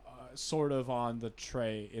sort of on the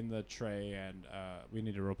tray and we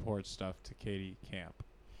need to report stuff to Katie Camp.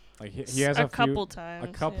 Like he has a few- couple times. a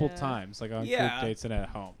couple yeah. times, like on Yeah. group dates and at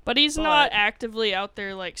home. But he's But- not actively out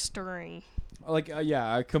there like stirring. Like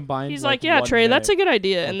I combined. He's like, yeah, 1 Trey, that's a minute good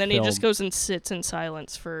idea. of And then he just film. goes and sits in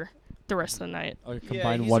silence for the rest of the night.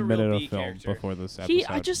 Combine he's 1 a real minute B of film character. before this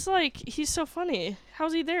episode. He's so funny.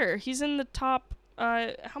 How's he there? He's in the top.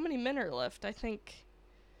 How many men are left? I think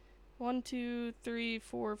 1, 2, 3,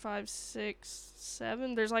 4, 5, 6,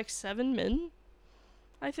 7. There's like 7 men,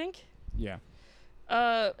 I think. Yeah.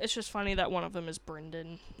 It's just funny that one of them is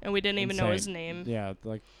Brendan, and we didn't even know his name. Yeah,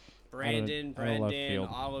 like Brandon, out of left Brendan, field.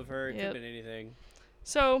 Oliver, it Yep. could have been anything.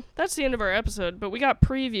 So that's the end of our episode, but we got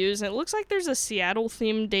previews, and it looks like there's a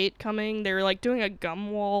Seattle-themed date coming. They're like doing a gum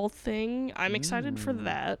wall thing. I'm excited for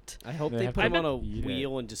that. I hope They they have put to him on a eat it.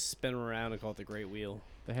 wheel and just spin him around and call it the Great Wheel.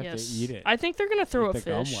 They have Yes. to eat it. I think they're gonna throw Eat a the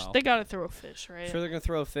gum fish. well. They gotta throw a fish, right? Sure, they're gonna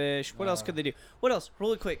throw a fish. What else could they do? What else?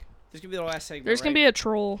 Really quick. There's gonna be the last segment. There's gonna be a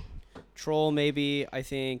troll. troll, maybe. I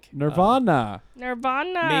think Nirvana.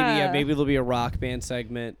 Nirvana. Maybe there'll be a rock band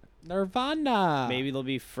segment. Nirvana. Maybe there'll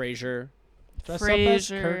be Frasier. Dress up as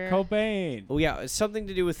Frasier. Kurt Cobain. Oh yeah, it's something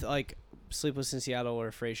to do with like Sleepless in Seattle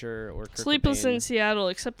or Frasier or Kurt Sleepless Cobain in Seattle,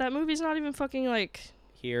 except that movie's not even fucking like.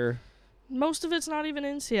 here. Most of it's not even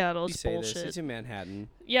in Seattle. You It's say bullshit. this. It's in Manhattan.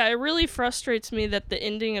 Yeah, it really frustrates me that the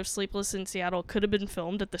ending of Sleepless in Seattle could have been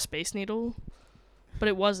filmed at the Space Needle, but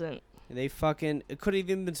it wasn't. They it could have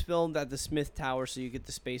even been filmed at the Smith Tower, so you get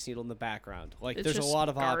the Space Needle in the background. Like, It's there's a just lot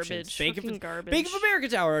of garbage, options. fucking garbage. Bank of America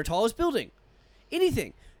Tower, our tallest building.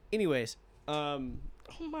 Anything. Anyways, Oh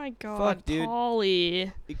my god, Fuck, dude.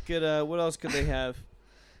 Polly. it could. What else could they have?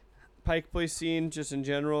 Pike Place scene, just in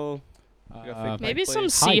general. Maybe some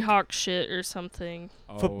Hike. Seahawk shit or something.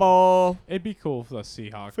 Oh, Football, It'd be cool if the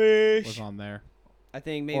Seahawk fish. was on there. I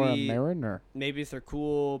think Or a maybe Mariner. if they're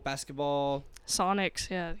cool, basketball. Sonics,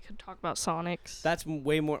 yeah, they could talk about Sonics. That's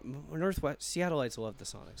way more. Northwest Seattleites love the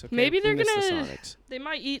Sonics. Okay, Maybe we they're miss the gonna- Sonics. They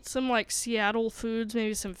might eat some like Seattle foods,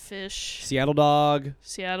 maybe some fish, Seattle dog.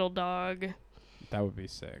 Seattle dog. That would be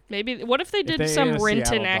sick. Maybe what if they If did they some ate a rentin'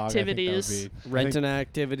 Seattle dog, I think that would activities? be- Renting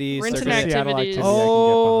activities. Renting They're gonna- Seattle activities. activity I can get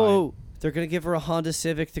Oh, they're gonna give her a Honda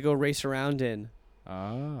Civic to go race around in.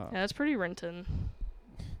 behind. Yeah, that's pretty rentin'.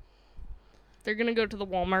 They're gonna go to the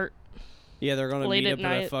Walmart. Yeah, they're gonna Late meet at up at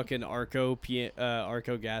night. a fucking Arco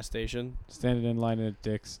gas station. Standing in line at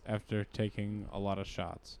Dick's after taking a lot of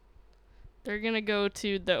shots. They're gonna go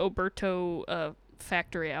to the Oberto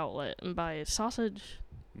factory outlet and buy a sausage.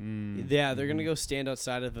 Yeah, they're gonna go stand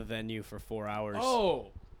outside of a venue for 4 hours. Oh,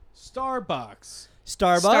 Starbucks.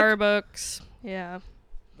 Starbucks. Yeah.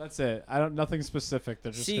 That's it. Nothing specific.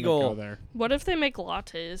 They're just Seagull. gonna go there. What if they make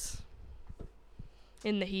lattes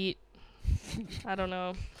in the heat? I don't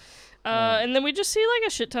know. And then we just see like a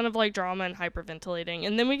shit ton of like drama and hyperventilating,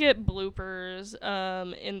 and then we get bloopers.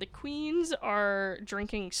 And the queens are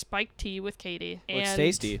drinking spiked tea with Katie. Looks and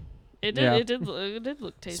tasty. It did. Yeah. It did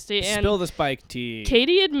look tasty. And Spill the spike tea.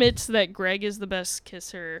 Katie admits that Greg is the best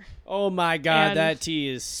kisser. Oh my god, And- that tea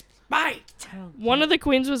is spiked. One of the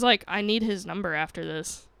queens was like, "I need his number after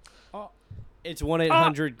this." It's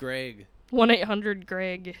 1-800 Greg.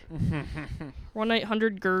 1-800-GREG.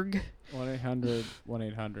 1-800-GERG.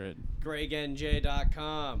 1-800-1-800.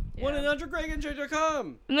 GregNJ.com. Yeah.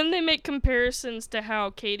 1-800-GregNJ.com. And then they make comparisons to how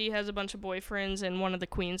Katie has a bunch of boyfriends and one of the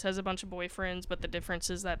queens has a bunch of boyfriends, but the difference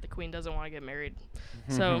is that the queen doesn't want to get married.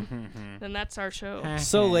 So, then that's our show.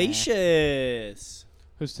 Salacious.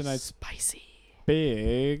 Who's tonight's Spicy.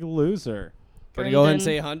 big loser? Gonna go ahead and Brendan.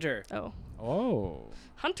 say Hunter. Oh. Oh.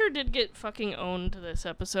 Hunter did get fucking owned this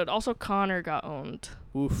episode. Also, Connor got owned.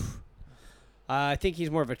 Oof. I think he's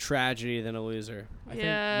more of a tragedy than a loser. I think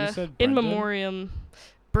Yeah. you said In Brendan? memoriam.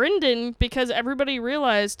 Brendan, because everybody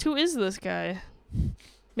realized, who is this guy?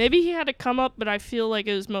 Maybe he had to come up, but I feel like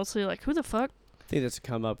it was mostly like, who the fuck? I think that's a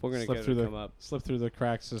come up. We're gonna Slip get through it to the come up. slip through the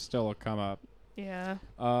cracks is still a come up. Yeah.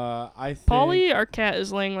 I think Polly, our cat,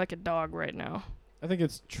 is laying like a dog right now. I think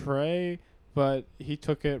it's Trey, but he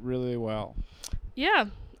took it really well. Yeah.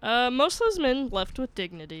 Most of those men left with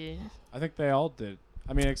dignity. I think they all did.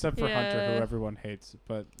 I mean, except for Hunter, Yeah. who everyone hates.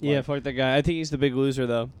 But Yeah, like, fuck that guy. I think he's the big loser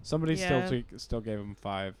though. somebody Yeah. still gave him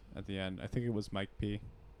 5 at the end. I think it was Mike P.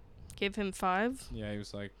 Gave him 5. Yeah, he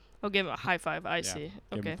was like, Oh, give him a high 5. I yeah, see.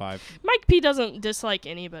 give Okay. him 5. Mike P doesn't dislike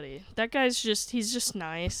anybody. That guy's he's just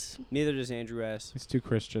nice. Neither does Andrew S. He's too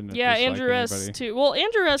Christian. to Yeah, dislike Andrew S anybody. too. Well,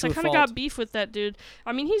 Andrew S, To I a kind of fault. got beef with that dude.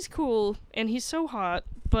 I mean, he's cool and he's so hot,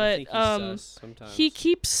 I but think he's sus sometimes. he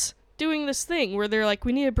keeps doing this thing where they're like,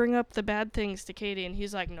 we need to bring up the bad things to Katie, and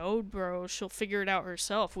he's like, no, bro, she'll figure it out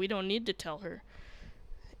herself. We don't need to tell her.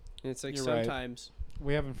 And it's like You're right. sometimes.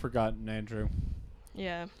 We haven't forgotten Andrew.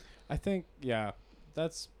 Yeah. I think, yeah,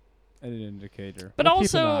 that's an indicator. But We'll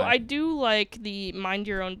keep an also, eye. I do like the mind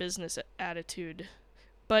your own business attitude.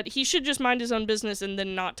 But he should just mind his own business and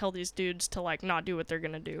then not tell these dudes to like not do what they're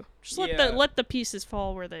gonna do. Just Yeah. let the pieces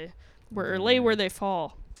fall where they lay where they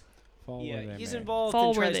fall. Fall Yeah, where they he's may. involved Fall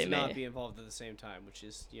and where tries they to may. not be involved at the same time, which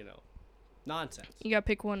is, nonsense. You gotta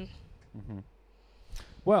pick one. Mm-hmm.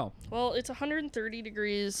 Well, Well, it's 130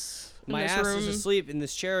 degrees in My this ass room, is asleep in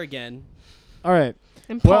this chair again. all right.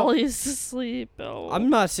 and Well- Polly is asleep. Oh, I'm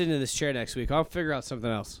not sitting in this chair next week. I'll figure out something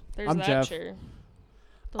else. there's I'm that Jeff. chair.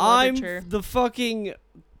 The leather I'm chair. the fucking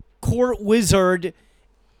court wizard,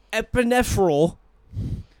 Epinephrine,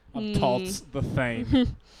 I'm Taltz the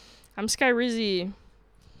Thane. I'm Sky Rizzy.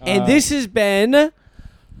 and this has been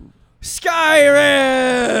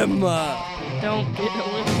Skyrim. Don't get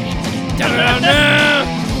eliminated.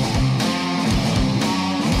 Da-da-da-da.